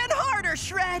him even harder,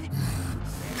 Shred!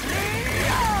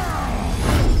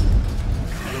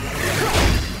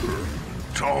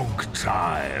 Tonk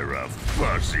tire a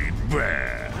fuzzy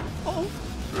bear.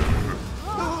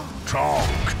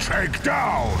 Tonk take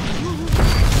down.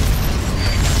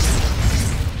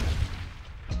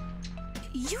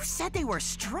 You said they were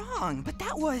strong, but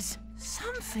that was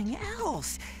something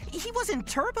else. He wasn't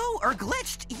turbo or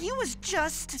glitched, he was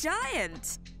just...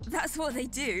 Giant. That's what they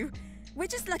do. We're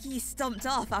just lucky you stomped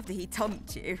off after he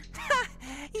tonked you.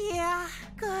 Yeah,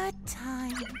 good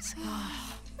times.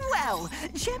 Well,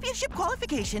 championship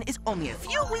qualification is only a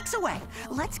few weeks away.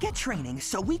 Let's get training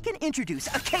so we can introduce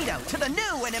Akedo to the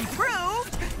new and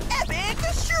improved Epic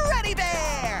Shreddy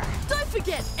Bear! Don't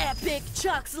forget Epic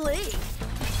Chuck's League!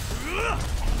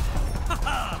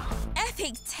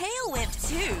 Epic tail whip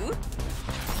too.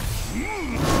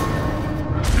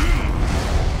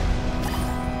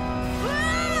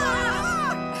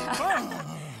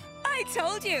 I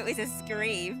told you it was a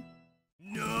scream.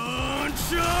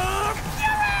 Nunchuck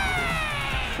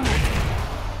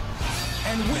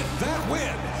And with that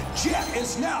win, Jet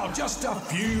is now just a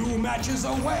few matches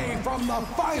away from the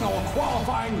final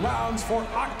qualifying rounds for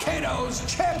Akedo's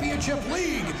Championship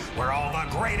League, where all the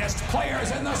greatest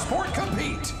players in the sport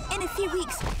compete. In a few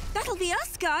weeks, that'll be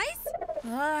us, guys.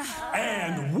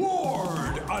 And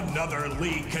Ward, another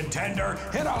league contender,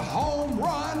 hit a home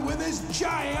run with his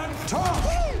giant tongue,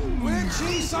 which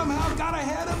he somehow got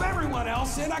ahead of everyone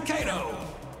else in Akedo.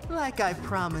 Like I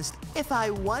promised, if I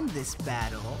won this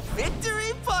battle,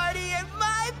 victory party in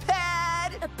my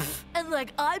pad! And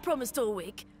like I promised all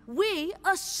week, we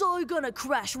are so gonna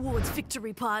crash Ward's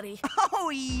victory party. Oh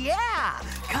yeah!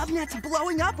 Cubnet's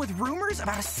blowing up with rumors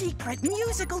about a secret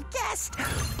musical guest,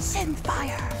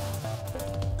 Synthfire.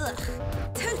 Ugh,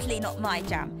 totally not my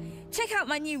jam. Check out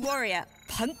my new warrior,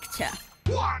 Puncture.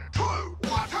 1, 2,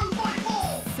 1, 2, 3,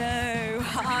 4! So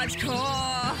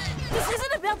hardcore. This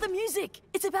isn't about the music.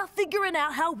 It's about figuring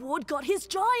out how Ward got his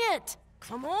giant.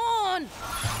 Come on.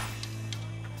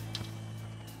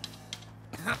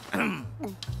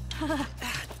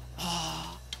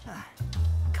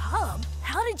 Cub,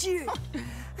 how did you...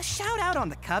 A shout out on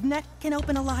the Cubnet can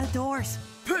open a lot of doors.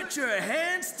 Put your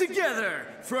hands together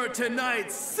for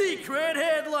tonight's secret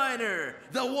headliner,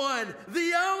 the one,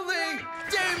 the only,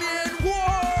 Damian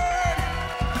Ward!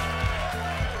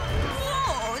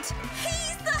 Ward?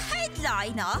 He's the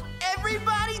headliner?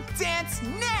 Everybody dance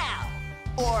now!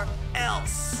 Or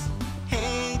else!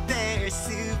 Hey there,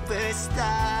 superstar!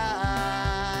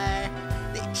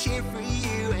 They cheer for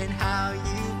you and how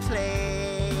you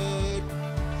played.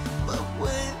 But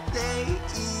would they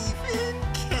even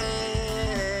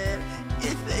care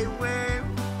if they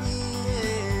weren't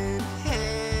being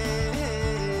paid?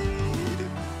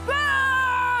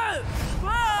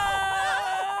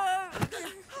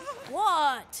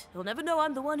 What? You'll never know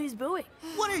I'm the one who's booing.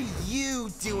 What are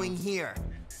you doing here?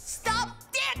 Stop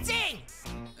dancing!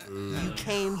 You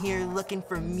came here looking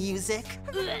for music?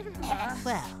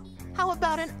 Well, how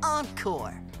about an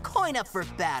encore? Coin up for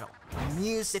battle.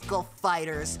 Musical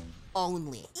fighters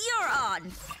only. You're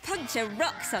on! Puncture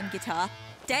rocks on guitar.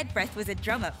 Dead Breath was a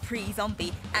drummer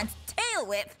pre-zombie, and Tail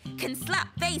Whip can slap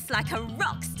bass like a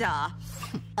rock star.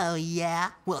 Oh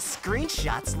yeah? Well,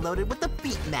 Screenshot's loaded with the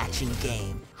beat matching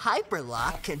game.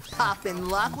 Hyperlock can pop and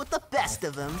lock with the best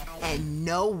of them, and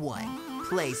no one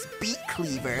plays Beat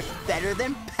Cleaver better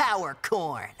than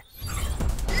Powercorn.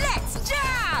 Let's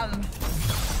jam!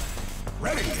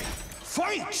 Ready,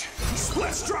 fight!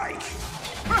 Split strike!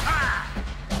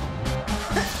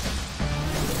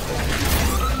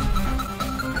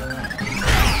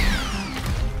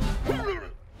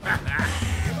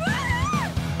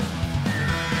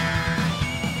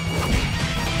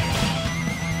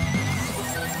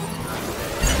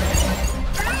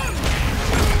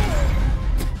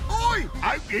 Oi!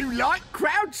 Hope you like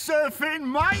crowd surfing,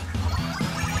 mate!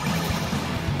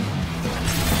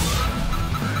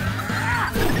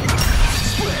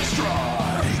 Split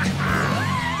strike!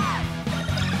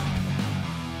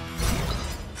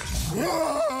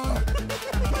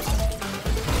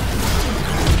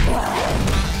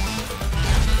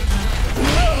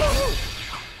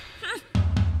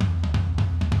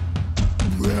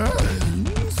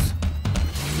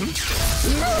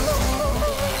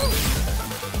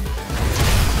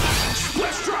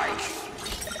 Split strike!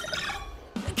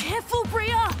 Careful,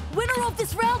 Bria! Winner of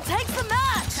this round takes the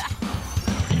match!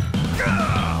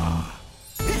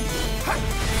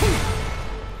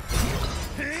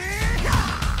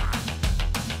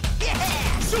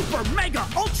 Super Mega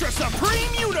Ultra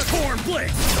Supreme Unicorn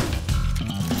Blitz!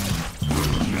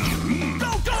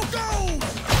 Go, go, go!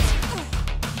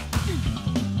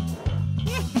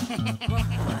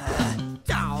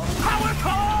 Power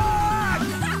Cord!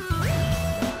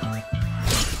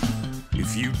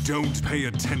 If you don't pay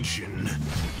attention,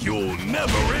 you'll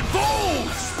never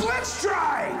evolve! Split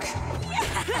strike!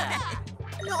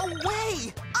 No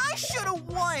way! I should have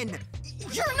won!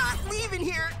 You're not leaving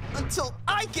here until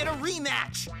I get a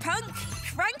rematch! Punk,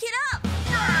 crank it up!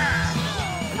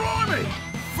 Blimey!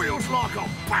 Feels like I'm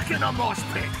back in a mosh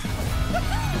pit.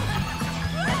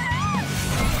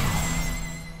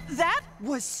 That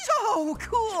was so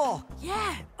cool!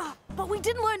 Yeah, but we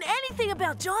didn't learn anything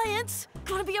about giants.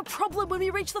 Gonna be a problem when we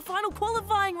reach the final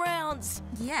qualifying rounds.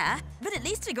 Yeah, but at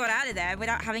least we got out of there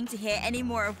without having to hear any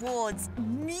more of Ward's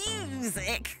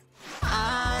music.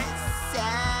 I'm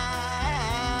sad.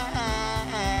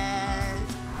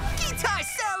 Guitar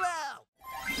solo!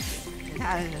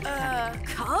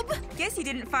 Cub? Guess you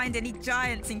didn't find any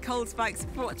giants in Cold Spike's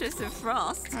Fortress of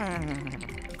Frost.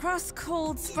 Cross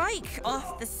Cold Spike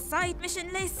off the side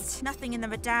mission list. Nothing in the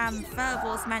Madame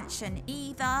Furbal's mansion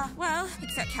either. Well,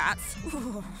 except cats.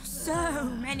 Ooh, so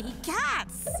many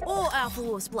cats! Or Alpha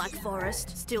Wolf's Black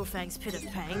Forest, Steelfang's Pit of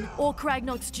Pain, or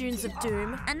Cragnog's Dunes of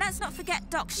Doom. And let's not forget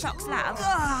Doc Shock's lab.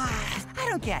 I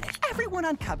don't get it. Everyone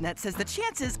on Cubnet says the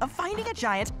chances of finding a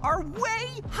giant are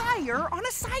way higher on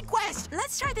a side quest.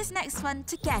 Let's try this next one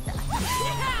together.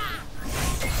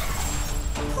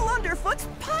 Plunderfoot's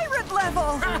pirate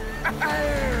level!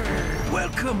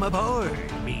 Welcome aboard,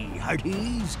 me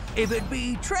hearties. If it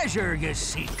be treasure you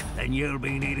seek, then you'll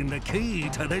be needing the key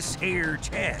to this here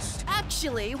chest.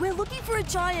 Actually, we're looking for a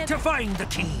giant. To find the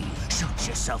key, shoot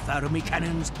yourself out of me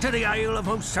cannons to the Isle of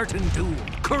Most Certain Doom.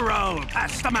 Crawl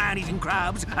past the man-eating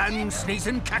crabs and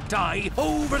sneezing cacti,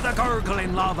 over the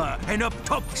gurgling lava, and up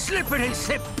top slippity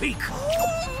slip peak.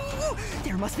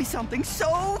 There must be something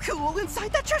so cool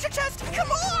inside that treasure chest! Come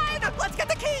on! Let's get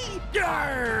the key!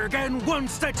 Yarg! And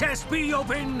once the chest be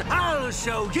open, I'll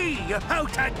show ye how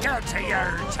to get to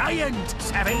your giant,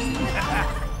 savvy?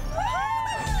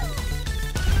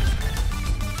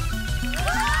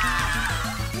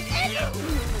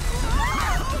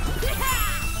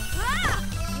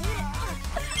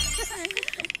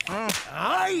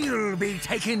 I'll be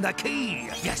taking the key,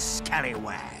 you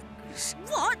scallywags.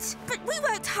 What? But we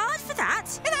worked hard for that.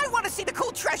 And I want to see the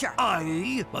cool treasure.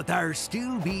 Aye, but there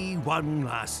still be one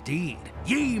last deed.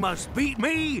 Ye must beat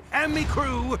me and me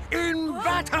crew in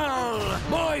battle.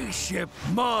 My ship,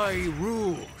 my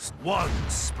rules. One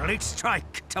split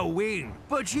strike to win.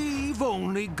 But ye've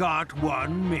only got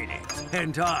 1 minute,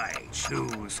 and I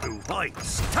choose who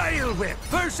fights. Tail Whip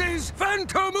versus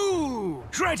Phantomoo.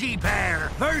 Shreddy Bear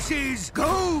versus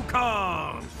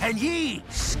Go-Kong. And ye,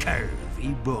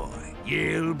 scurvy boy,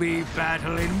 you'll be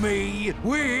battling me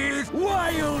with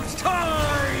Wild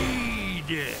Tide!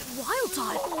 Wild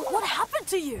Tide? What happened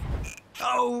to you?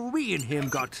 Oh, me and him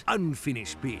got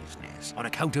unfinished business on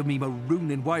account of me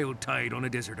marooning Wild Tide on a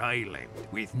desert island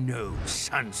with no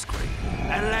sunscreen.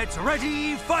 And let's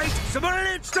ready, fight,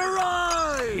 splits to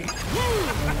ride!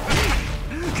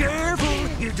 Careful,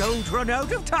 you don't run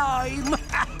out of time.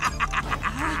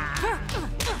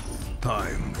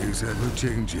 Time is ever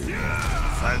changing.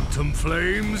 Phantom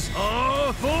flames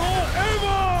are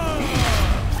forever!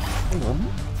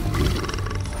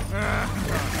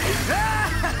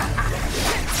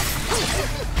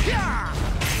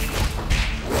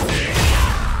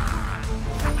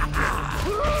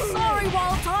 Sorry,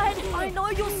 Wild Tide. I know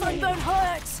your sunburn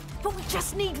hurts, but we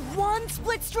just need one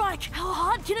split strike. How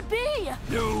hard can it be?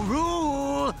 New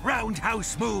rule!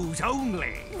 Roundhouse moves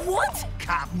only. What?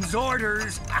 Captain's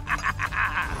orders.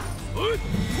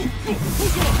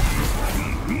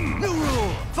 New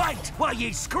rule! Fight while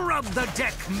ye scrub the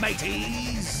deck,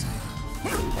 mateys!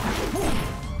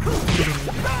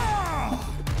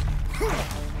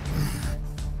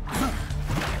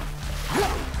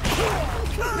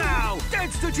 Now,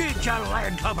 dance the jig, you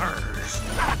landlubbers!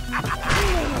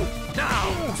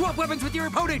 Now, swap weapons with your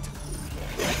opponent!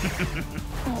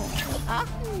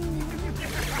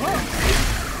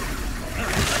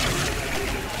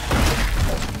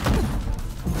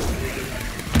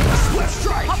 Split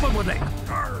strike! Hop on with it!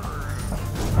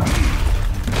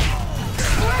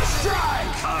 Split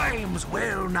strike! Time's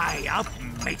well nigh up,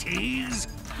 mateys!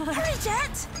 Hurry,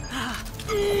 Jet!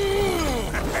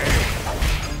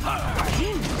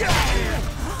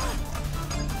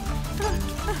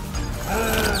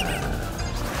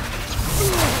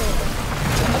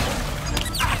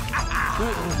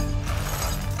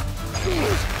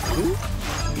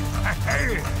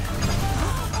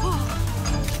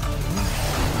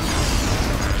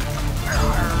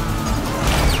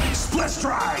 Split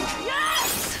strike!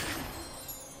 Yes!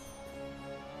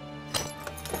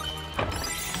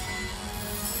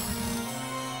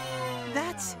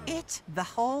 That's it? The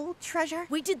whole treasure?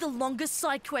 We did the longest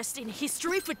side quest in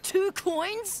history for 2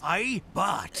 coins? Aye,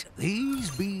 but these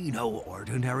be no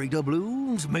ordinary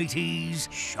doubloons, mateys.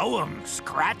 Show 'em,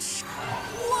 Scratch.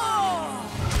 Whoa!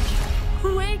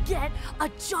 We get a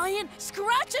giant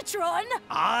Scratchatron!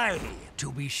 Aye,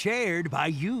 to be shared by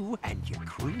you and your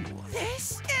crew.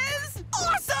 This is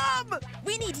awesome!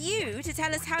 We need you to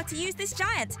tell us how to use this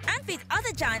giant and feed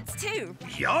other giants too.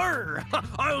 Yar!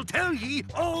 I'll tell ye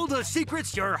all the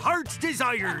secrets your heart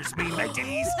desires, me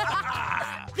mateys.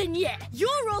 Then yeah,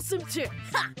 you're awesome too.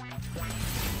 Ha!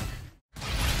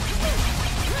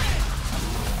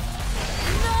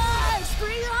 Nice,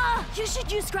 Bria! You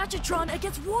should use Scratchatron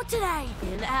against War today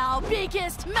in our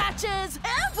biggest matches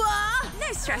ever!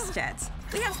 No stress, Jet.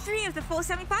 We have 3 of the 4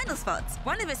 semi-final spots.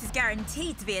 One of us is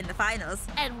guaranteed to be in the finals.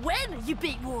 And when you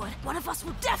beat Ward, one of us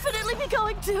will definitely be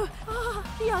going to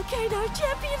the Akedo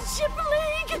Championship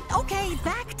League! Okay,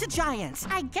 back to giants.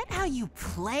 I get how you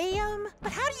play them,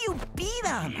 but how do you beat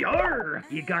them? Yar!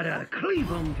 You gotta cleave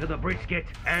 'em to the brisket.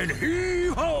 And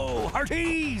heave-ho,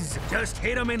 hearties! Just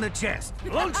hit 'em in the chest.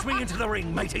 Launch me into the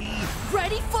ring, matey.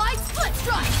 Ready, fight, split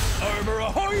strike! Armor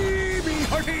ahoy, me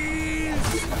hearties!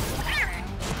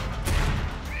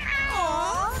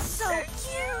 Aw, so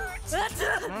cute!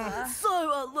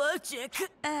 So allergic.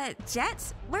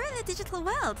 Jet, we're in a digital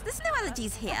world. There's no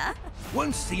allergies here.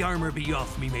 Once the armor be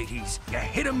off, me mateys, you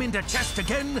hit 'em in the chest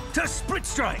again to split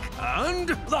strike.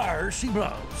 And there she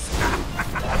blows.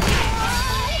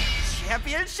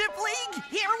 Championship League,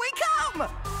 here we come!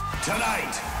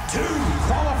 Tonight, 2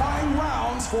 qualifying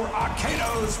rounds for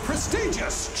Akedo's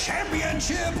prestigious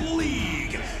Championship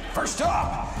League. First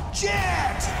up,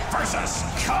 Jet versus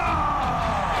Cub!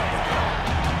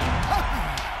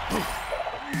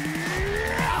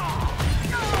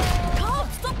 Cub,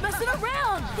 stop messing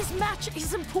around! This match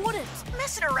is important.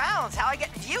 Messing around's how I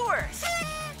get viewers.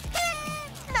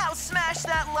 Now smash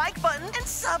that like button and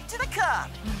sub to the Cub.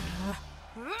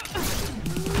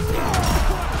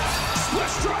 Split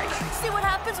strike! See what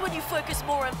happens when you focus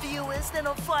more on viewers than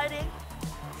on fighting?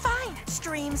 Fine,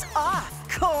 stream's off,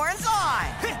 corn's on.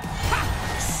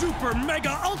 Super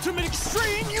Mega Ultimate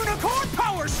Extreme Unicorn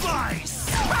Power Slice!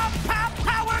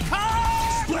 Power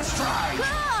Cub! Split strike!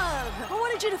 Cub! I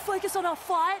wanted you to focus on our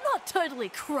fight, not totally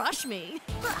crush me.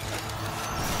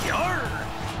 Yar!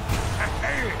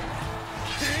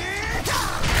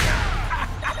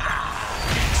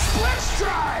 Split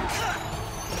strike!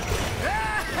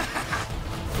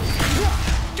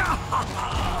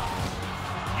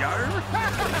 Yar!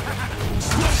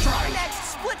 Split strike! Next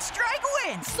split strike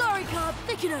wins! Sorry, Cub,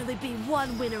 there can only be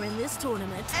one winner in this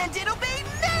tournament. And it'll be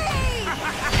me!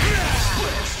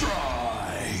 Split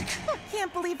strike!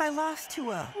 Can't believe I lost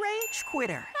to a rage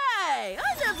quitter. way!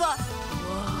 I never...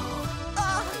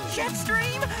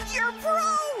 Jetstream, you're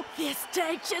pro! This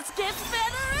day just gets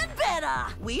better and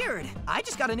better! Weird. I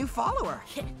just got a new follower.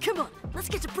 Come on, let's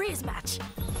get to Bria's match.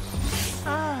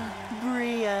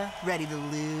 Bria, ready to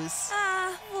lose?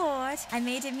 Ward, I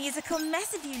made a musical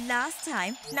mess of you last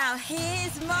time. Now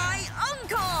here's my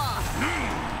encore!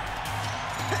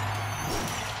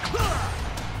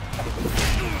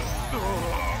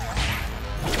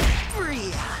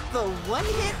 Bria, the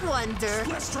one-hit wonder.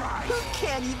 Let's try. Who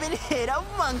can't even hit a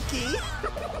monkey?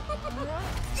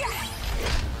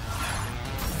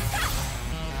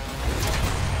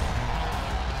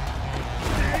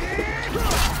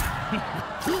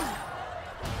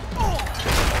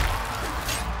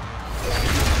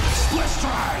 Split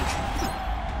strike.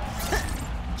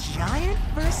 Giant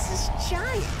versus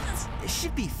giant. This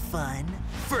should be fun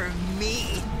for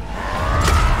me.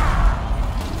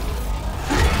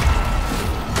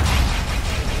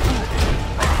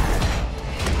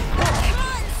 Come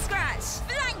on, Scratch!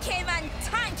 Flank him and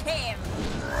tank him!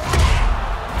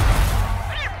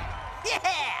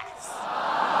 Yes!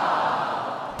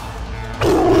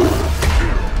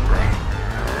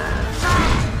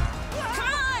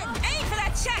 Come on! Aim for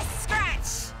that chest, Scratch!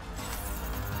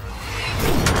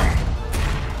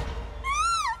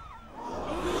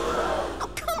 Oh,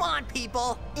 come on,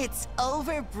 people. It's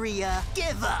over, Bria.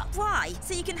 Give up. Why?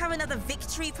 So you can have another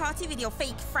victory party with your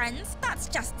fake friends? That's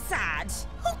just sad.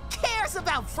 Who cares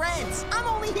about friends? I'm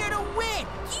only here to win.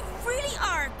 You really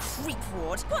are a creep,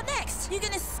 Ward. What next? You're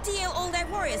gonna steal all their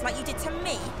warriors like you did to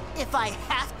me? If I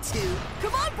have to.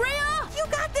 Come on, Bria! You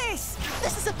got this.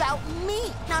 This is about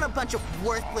me, not a bunch of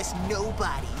worthless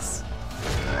nobodies.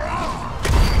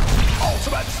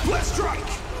 Ultimate split strike.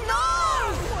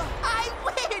 No! I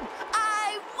win!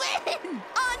 I win!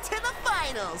 On to the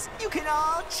finals. You can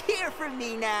all cheer for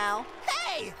me now.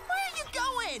 Hey, where are you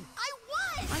going? I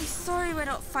won! I'm sorry we're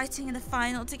not fighting in the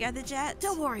final together, Jet.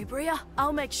 Don't worry, Bria.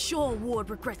 I'll make sure Ward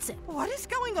regrets it. What is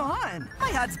going on? My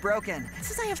HUD's broken.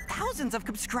 Since I have thousands of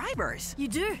subscribers. You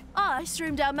do? I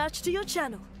streamed our match to your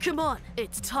channel. Come on,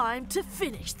 it's time to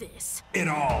finish this. It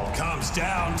all comes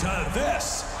down to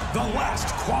this. The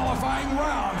last qualifying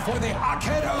round for the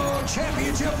Akedo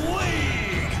Championship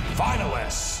League.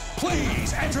 Finalists,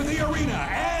 please enter the arena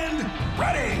and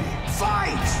ready,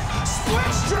 fight!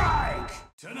 Split strike!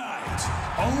 Tonight,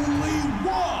 only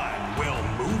one will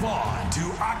move on to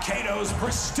Akedo's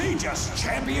prestigious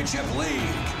Championship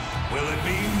League. Will it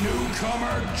be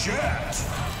newcomer Jet?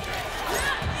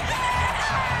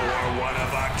 Or one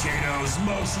of Akedo's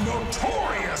most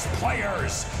notorious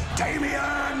players,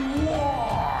 Damian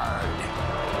Ward?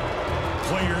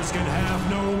 Players can have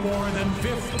no more than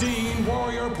 15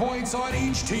 warrior points on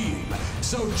each team.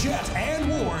 So Jet and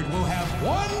Ward will have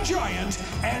one giant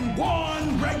and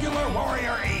one regular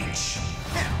warrior each.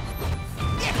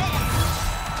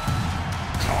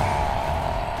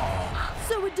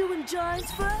 So we're doing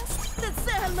giants first? Let's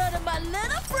say hello to my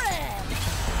little friend.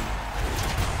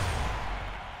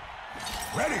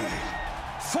 Ready,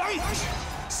 fight!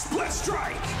 Split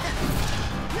strike!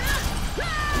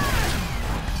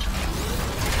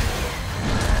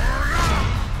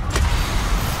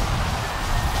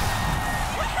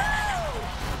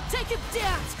 Take him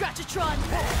down, Scratchatron!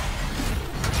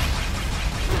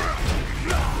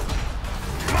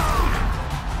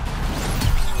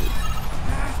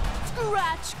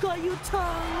 Scratch got your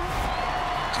tongue!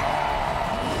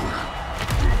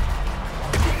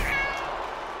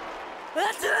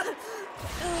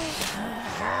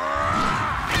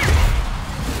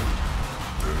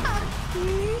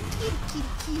 Kitty, kitty,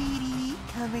 kitty.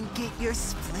 Come and get your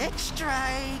split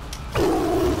strike.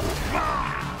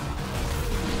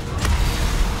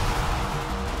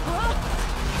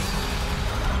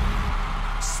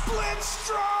 Split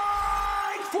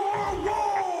strike for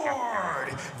Ward!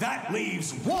 That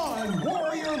leaves one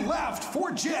warrior left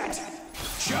for Jet.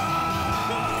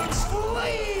 Chucks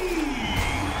Lee!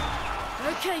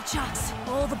 Okay, Chucks.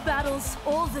 All the battles,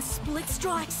 all the split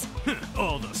strikes.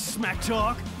 All the smack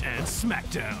talk and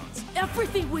smackdowns.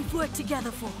 Everything we've worked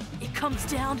together for. It comes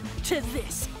down to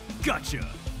this. Gotcha.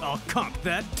 I'll conk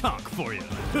that tonk for you.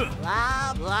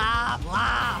 Blah, blah,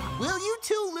 blah. Will you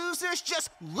two losers just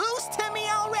lose to me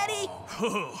already?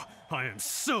 Oh, I am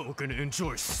so gonna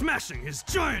enjoy smashing his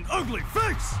giant ugly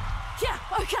face! Yeah,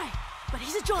 okay. But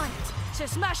he's a giant, so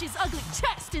smash his ugly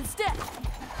chest instead.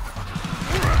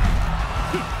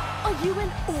 Are you an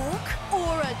orc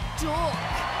or a dog?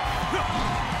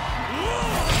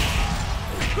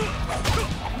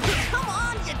 Come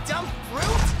on, you dumb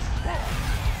brute!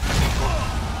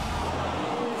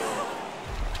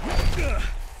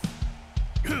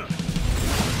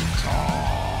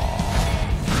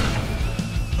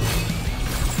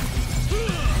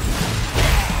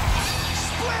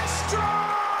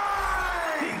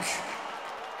 strike!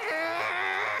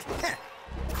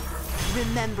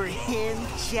 Remember him,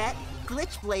 Jet?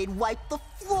 Glitchblade wiped the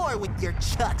floor with your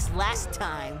chucks last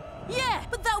time. Yeah,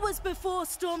 but that was before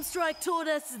Stormstrike taught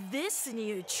us this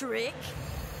new trick.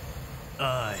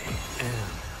 I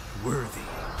am worthy.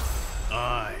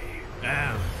 I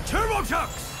am Turbo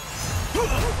Chucks!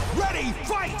 Ready,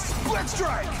 fight, split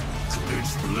strike!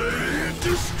 Glitchblade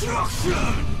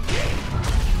destruction!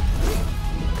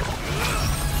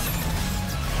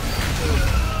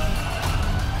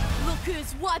 Look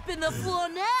who's wiping the floor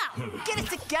now! Get it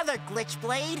together,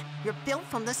 Glitchblade. You're built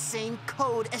from the same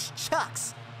code as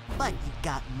Chuck's, but you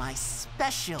got my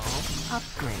special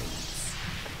upgrades.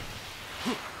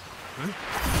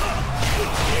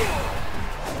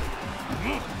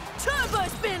 Turbo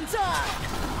spin time!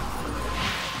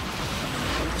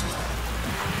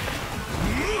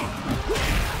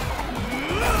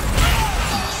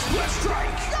 Split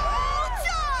strike!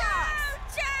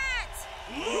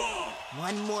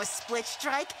 One more split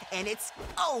strike, and it's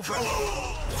over.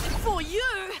 For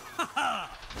you!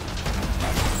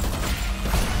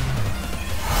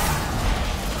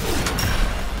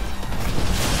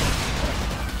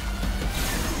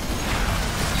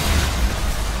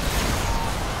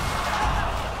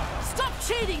 Stop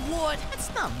cheating, Ward! It's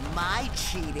not my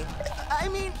cheating. I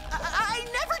mean, I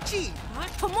never cheat.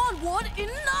 Come on, Ward,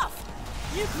 enough!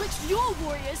 You glitched your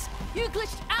warriors, you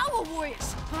glitched our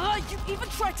warriors. You even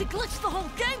tried to glitch the whole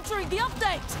game during the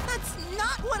update. That's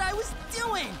not what I was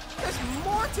doing. There's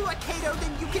more to Akedo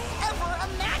than you can ever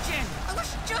imagine. I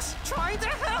was just trying to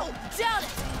help. Doubt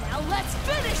it. Now let's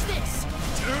finish this.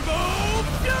 Turbo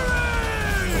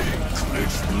Fury!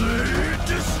 Glitchblade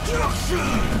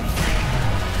destruction!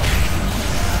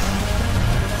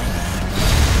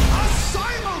 A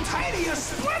simultaneous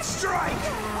split strike!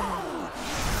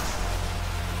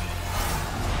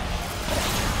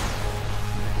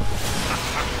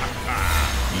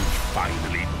 You've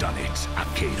finally done it,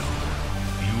 Akedo.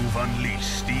 You've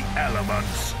unleashed the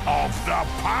elements of the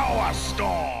Power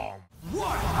Storm!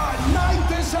 What a night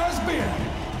this has been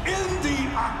in the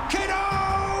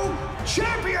Akedo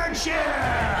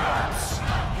Championships!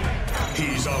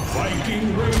 He's a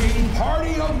Viking raiding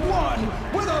party of one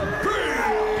with a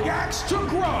big axe to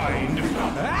grind,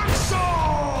 Axel!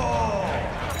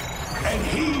 And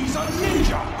he's a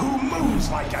ninja who moves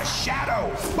like a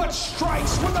shadow, but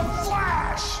strikes with a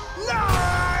flash,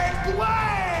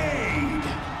 Nightblade!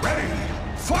 Ready,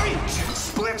 fight,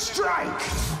 split strike!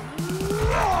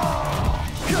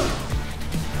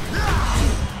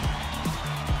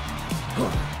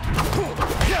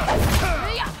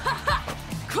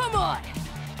 Come on!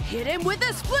 Hit him with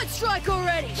a split strike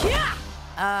already! Yeah!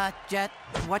 Jet,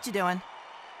 what you doing?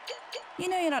 You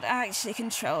know you're not actually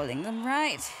controlling them,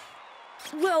 right?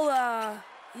 Well,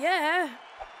 yeah.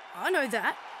 I know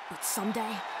that. But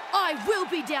someday, I will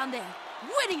be down there,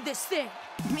 winning this thing!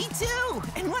 Me too!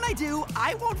 And when I do,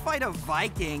 I won't fight a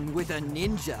Viking with a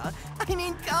ninja. I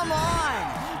mean, come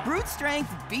on! Brute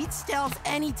strength beats stealth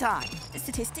anytime.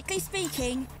 Statistically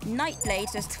speaking,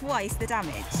 Nightblade does twice the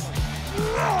damage.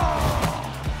 Ha!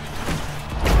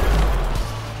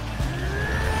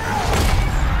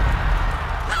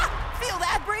 Feel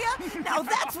that, Bria? Now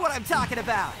that's what I'm talking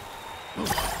about!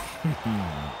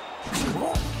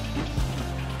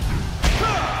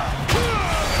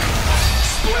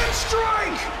 Split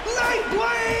strike!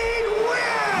 Nightblade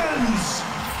wins!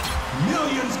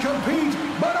 Millions compete,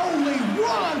 but only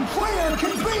one player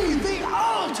can be the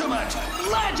ultimate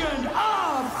legend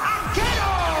of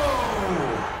Akedo!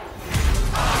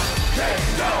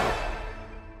 Akedo!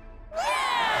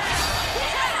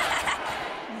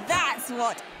 That's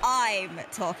what I'm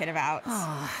talking about.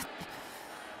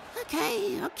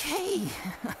 Okay.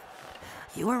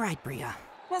 You were right, Bria.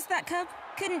 What's that, Cub?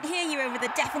 Couldn't hear you over the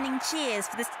deafening cheers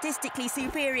for the statistically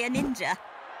superior ninja.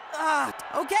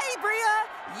 Okay, Bria.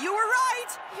 You were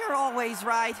right. You're always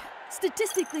right.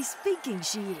 Statistically speaking,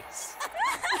 she is.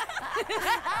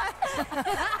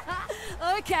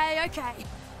 Okay.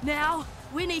 Now,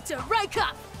 we need to rank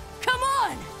up. Come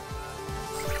on!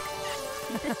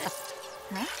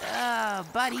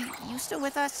 Buddy, you still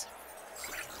with us?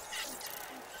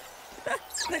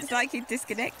 Looks like he's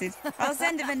disconnected. I'll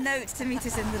send him a note to meet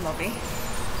us in the lobby.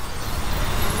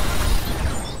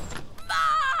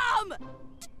 Mom!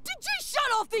 Did you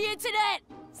shut off the internet?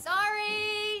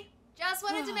 Sorry! Just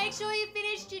wanted to make sure you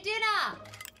finished your dinner.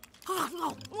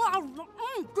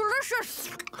 Delicious!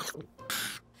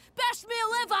 Best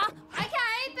meal ever!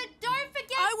 Okay, but don't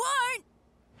forget... I won't!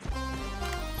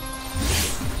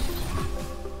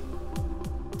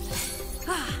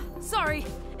 Sorry,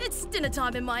 it's dinner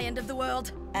time in my end of the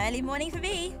world. Early morning for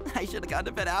me. I should have gone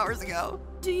to bed hours ago.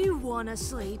 Do you want to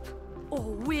sleep or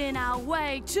win our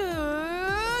way to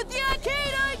the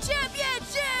Akedo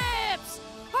Championships?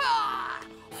 Ah!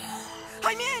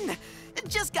 I'm in!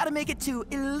 Just gotta make it to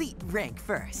elite rank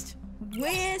first.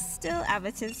 We're still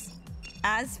amateurs.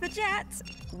 As for Jet,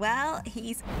 well,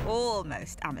 he's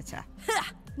almost amateur.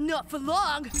 Ha! Not for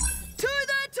long. To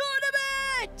the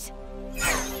tournament!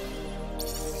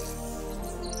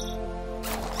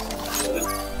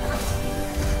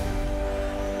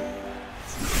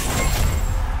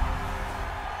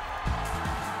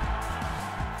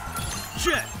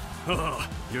 Jet! Oh,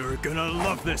 you're gonna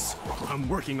love this. I'm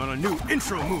working on a new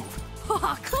intro move.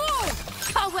 Oh, cool!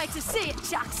 Can't wait to see it,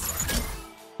 Chucks.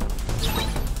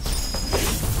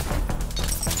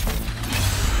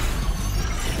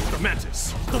 The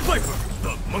mantis, the viper,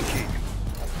 the monkey.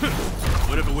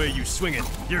 Whatever way you swing it,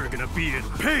 you're gonna be in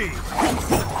pain.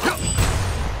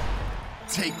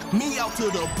 Take me out to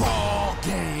the ball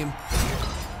game.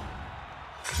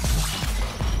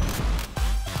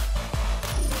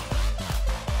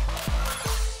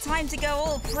 Time to go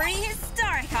all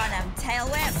prehistoric on him,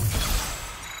 Tailwhip.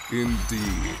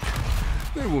 Indeed.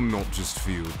 They will not just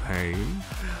feel pain.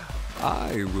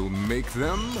 I will make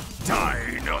them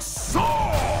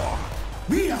dinosaur!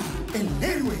 Mira, el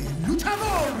héroe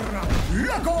luchador,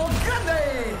 Loco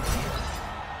Grande!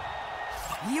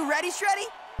 You ready, Shreddy?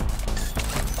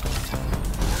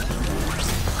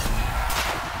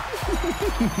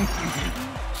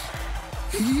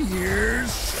 Here's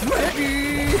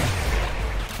Shreddy!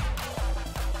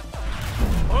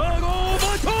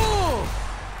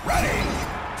 Ready!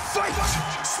 Fight!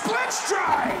 Split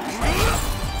strike!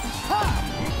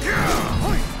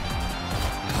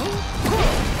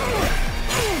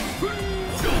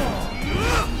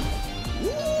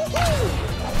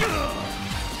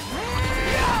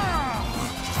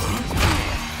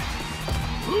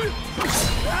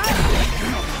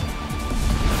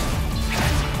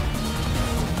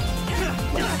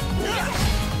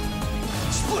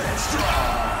 Split strike!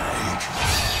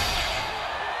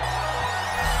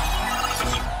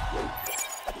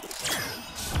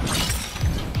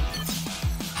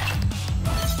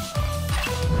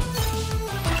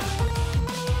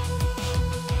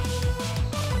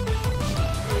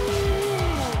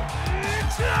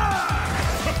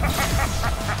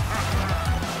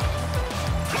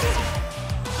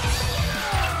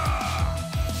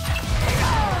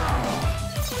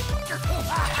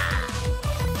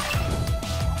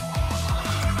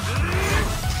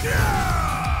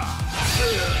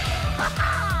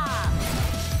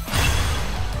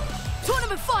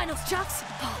 Tournament finals, Chucks.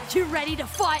 You ready to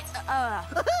fight? A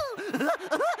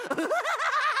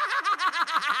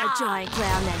giant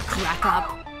clown and crack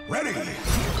up. Ready!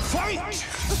 Fight!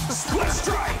 Split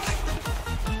strike!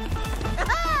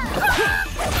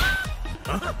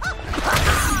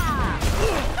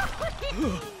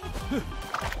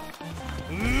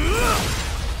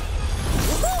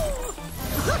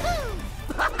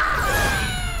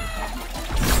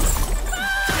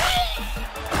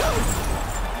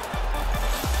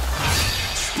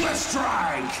 Split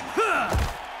strike!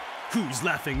 Who's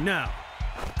laughing now?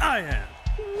 I am.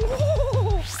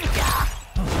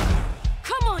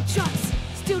 Come on, Chucks.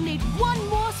 Still need one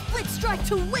more split strike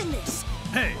to win this.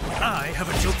 Hey, I have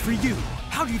a joke for you.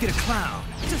 How do you get a clown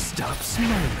to stop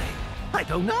smiling? I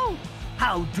don't know.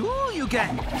 How do you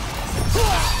get?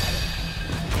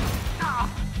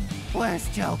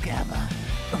 Worst joke ever.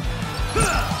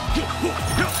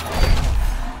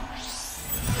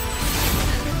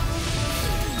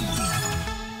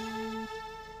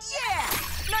 Yeah!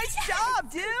 Nice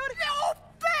job, dude! No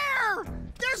fair!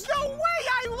 There's no way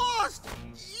I lost!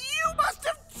 You must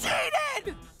have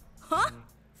cheated! Huh?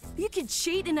 You can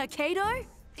cheat in Akedo?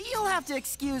 You'll have to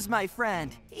excuse my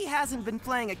friend. He hasn't been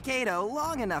playing Akedo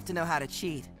long enough to know how to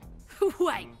cheat.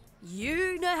 Wait,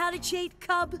 you know how to cheat,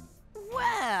 Cub?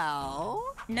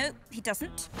 Well... Nope, he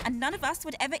doesn't. And none of us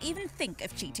would ever even think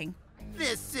of cheating.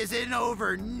 This isn't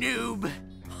over, noob!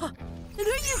 And who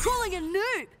are you calling a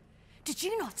noob? Did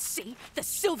you not see the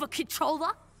silver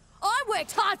controller? I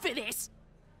worked hard for this!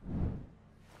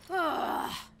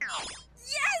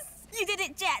 Yes! You did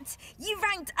it, Jet! You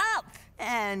ranked up!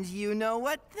 And you know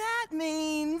what that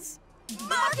means?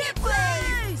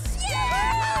 Marketplace!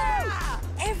 Yeah!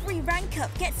 Every rank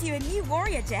up gets you a new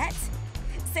warrior, Jet.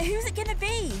 So who's it gonna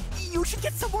be? You should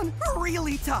get someone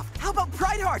really tough. How about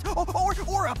Prideheart?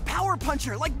 Or a power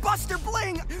puncher like Buster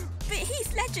Bling? But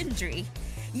he's legendary.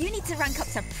 You need to rank up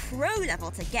to pro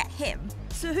level to get him.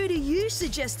 So who do you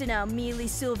suggest in our mealy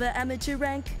silver amateur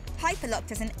rank? Hyperlock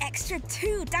does an extra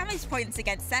 2 damage points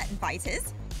against certain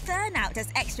fighters. Burnout does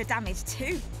extra damage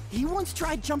too. He once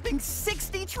tried jumping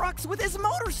 60 trucks with his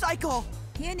motorcycle.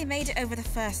 He only made it over the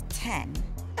first 10.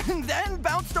 And then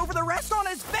bounced over the rest on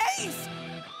his face!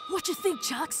 What you think,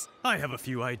 Chucks? I have a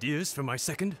few ideas for my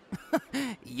second.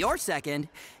 Your second?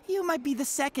 You might be the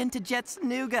second to Jet's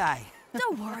new guy.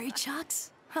 Don't worry,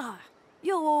 Chucks.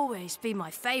 You'll always be my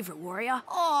favorite warrior.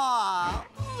 Aw,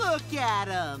 look at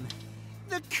him.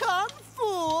 The Kung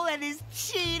Fool and his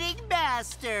cheating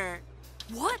master.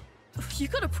 What? You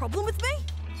got a problem with me?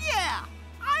 Yeah,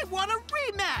 I want a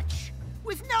rematch.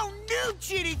 With no noob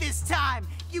cheating this time.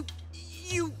 You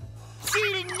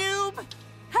cheating noob.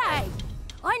 Hey,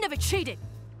 I never cheated.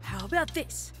 How about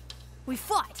this? We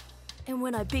fight, and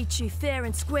when I beat you fair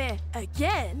and square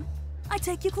again, I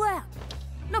take your clout.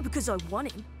 Not because I won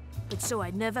him, but so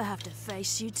I never have to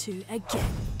face you two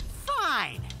again.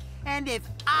 Fine. And if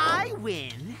I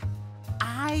win,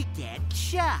 I get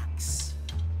Chucks.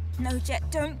 No, Jet,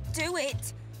 don't do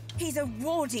it. He's a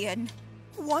Wardian.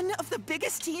 One of the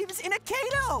biggest teams in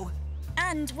Akedo.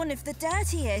 And one of the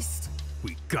dirtiest.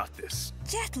 We got this.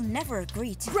 Jet'll never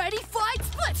agree to... Ready, fight,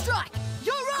 split strike!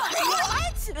 You're right!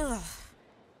 What? Ugh.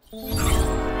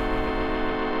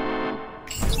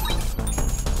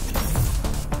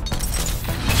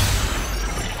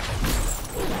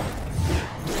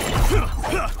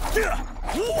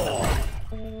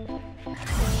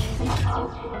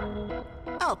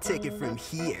 I'll take it from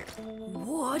here.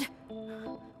 Ward?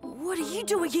 What are you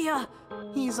doing here?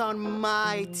 He's on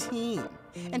my team.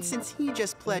 And since he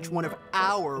just pledged one of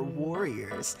our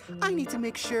warriors, I need to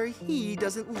make sure he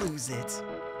doesn't lose it.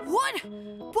 What?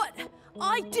 But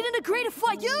I didn't agree to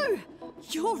fight you!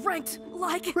 You're ranked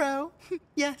like... Bro,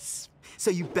 yes. So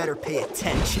you better pay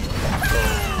attention.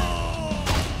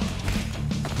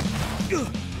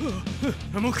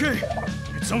 I'm okay.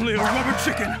 It's only a rubber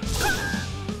chicken.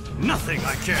 Nothing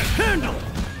I can't handle!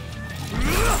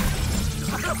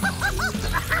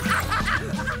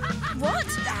 What?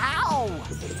 Ow!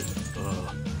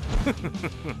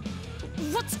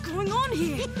 What's going on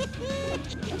here?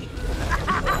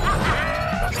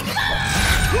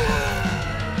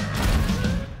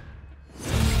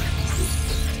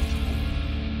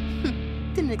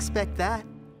 Didn't expect that.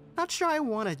 Not sure I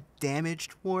want a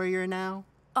damaged warrior now.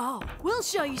 Oh, we'll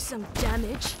show you some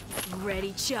damage.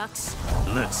 Ready, Chucks?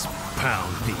 Let's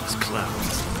pound these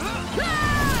clowns.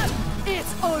 Ah!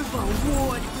 It's over,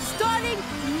 Ward. Starting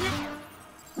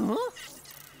now.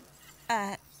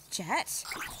 Huh? Jet?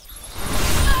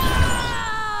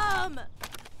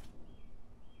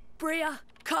 Bria,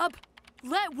 Cub,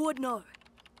 let Ward know.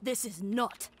 This is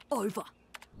not over.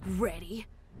 Ready?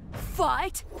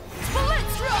 Fight! Split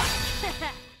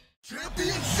strike!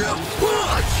 Championship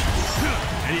punch!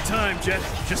 Anytime, Jet.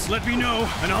 Just let me know,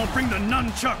 and I'll bring the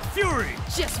nunchuck fury.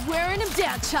 Just wearing him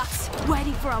down, Chucks.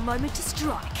 Waiting for our moment to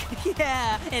strike.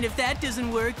 Yeah, and if that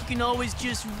doesn't work, you can always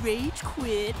just rage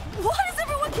quit. Why does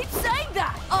everyone keep saying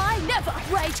that? I never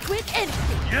rage quit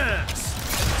anything. Yes.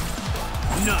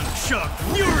 Nunchuck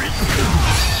fury.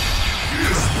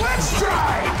 Split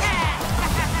strike!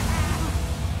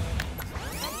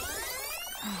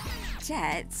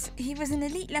 Jet, he was an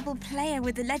elite level player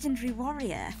with the legendary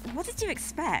warrior. What did you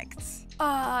expect?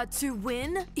 To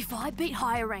win? If I beat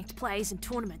higher ranked players in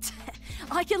tournaments,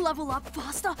 I can level up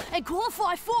faster and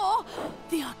qualify for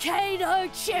the Akedo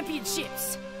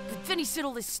Championships. But then he said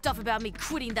all this stuff about me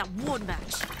quitting that ward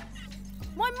match.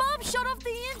 My mom shut off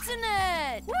the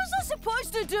internet! What was I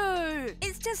supposed to do?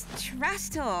 It's just trash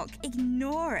talk.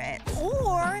 Ignore it.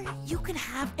 Or you can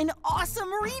have an awesome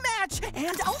rematch,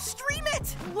 and I'll stream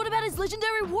it! What about his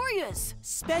legendary warriors?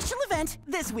 Special event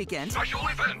this weekend. Special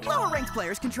event! Lower ranked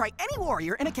players can try any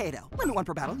warrior in Akedo. Limit 1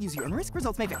 per battle, use your own risk,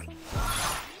 results may vary.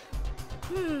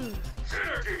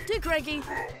 Too cranky,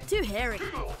 too hairy,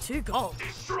 too gold.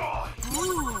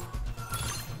 Ooh.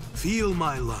 Feel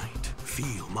my light,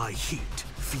 feel my heat,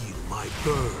 feel my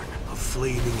burn of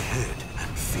flaming head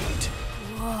and feet.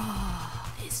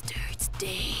 Whoa, this dude's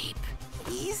deep.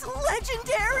 He's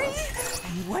legendary!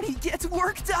 And when he gets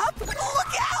worked up,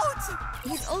 look out!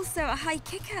 He's also a high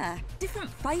kicker. Different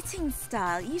fighting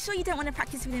style. You sure you don't want to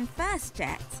practice with him first,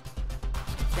 Jet?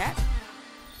 Jet?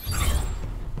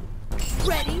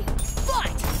 Ready,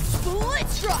 fight! Split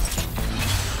strike!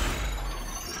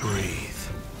 Breathe.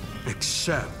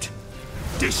 Accept.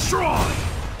 Destroy!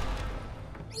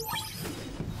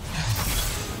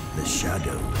 The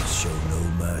shadows show no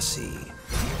mercy.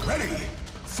 Ready,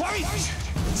 fight!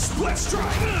 Split strike!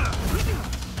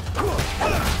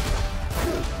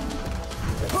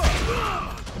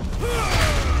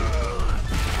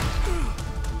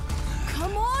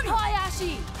 Come on,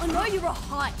 Hayashi! I know you're a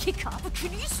high kicker, but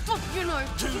can you stop,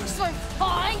 kicking so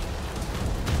high?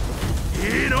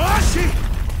 Inoashi!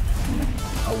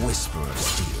 A whisper of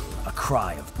steel, a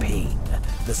cry of pain,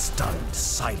 the stunned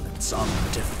silence of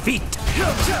defeat.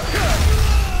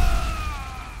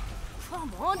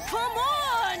 Come on, come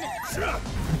on!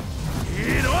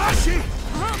 Inoashi!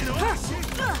 Inoashi!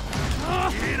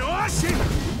 Inoashi!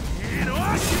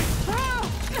 Inoashi!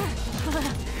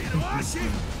 Inoashi!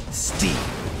 Steel,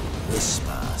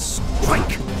 whisper,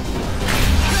 strike!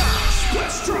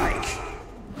 Split strike!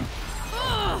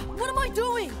 What am I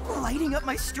doing? Lighting up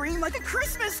my stream like a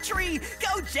Christmas tree!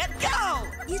 Go, Jet, go!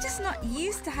 You're just not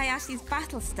used to Hayashi's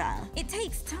battle style. It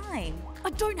takes time. I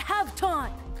don't have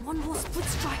time. One more split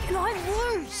strike and I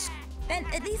lose. Then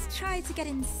at least try to get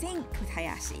in sync with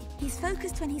Hayashi. He's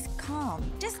focused when he's calm.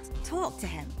 Just talk to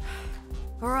him.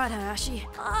 All right, Hayashi.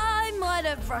 I might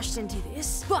have rushed into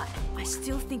this, but I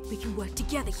still think we can work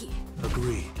together here.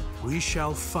 Agreed. We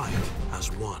shall fight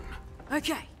as one.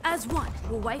 Okay, as one,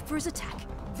 we'll wait for his attack,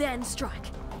 then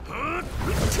strike. Dodge!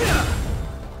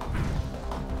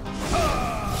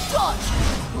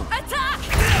 Attack!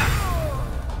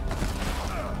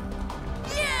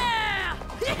 Yeah!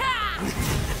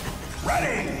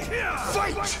 Ready!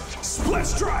 Fight! Split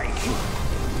strike!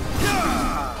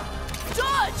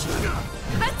 Dodge!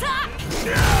 Attack!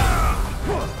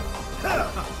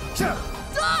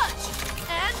 Dodge!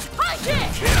 And high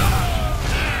kick!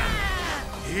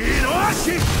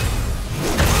 Inoashi!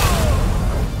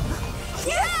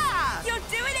 Yeah! You're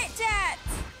doing it, Jet!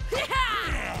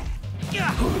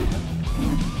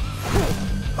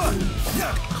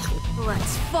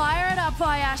 Let's fire it up,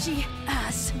 Hayashi,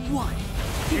 as one.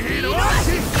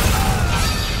 Inoashi!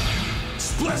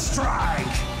 Split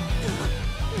strike!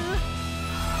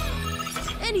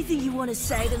 Anything you want to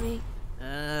say to me?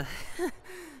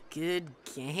 Good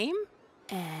game?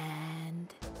 And...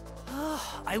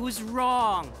 I was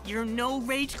wrong. You're no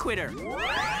rage quitter.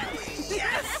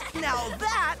 Yes! Now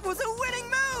that was a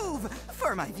winning move!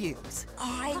 For my views.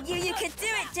 I knew you could do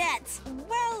it, Jet!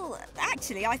 Well,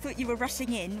 actually, I thought you were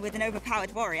rushing in with an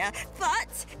overpowered warrior,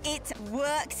 but it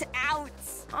worked out!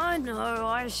 I know,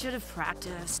 I should have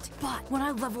practiced. But when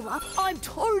I level up, I'm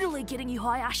totally getting you,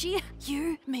 Hayashi.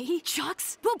 You, me,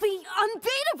 Chucks will be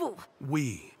unbeatable!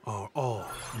 We are all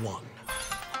one.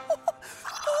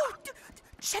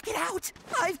 Check it out!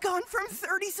 I've gone from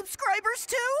 30 subscribers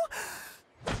to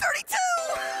 32!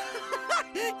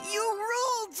 You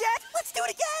rule, Jet! Let's do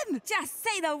it again! Just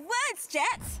say the words,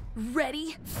 Jet!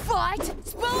 Ready, fight,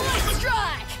 split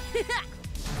strike!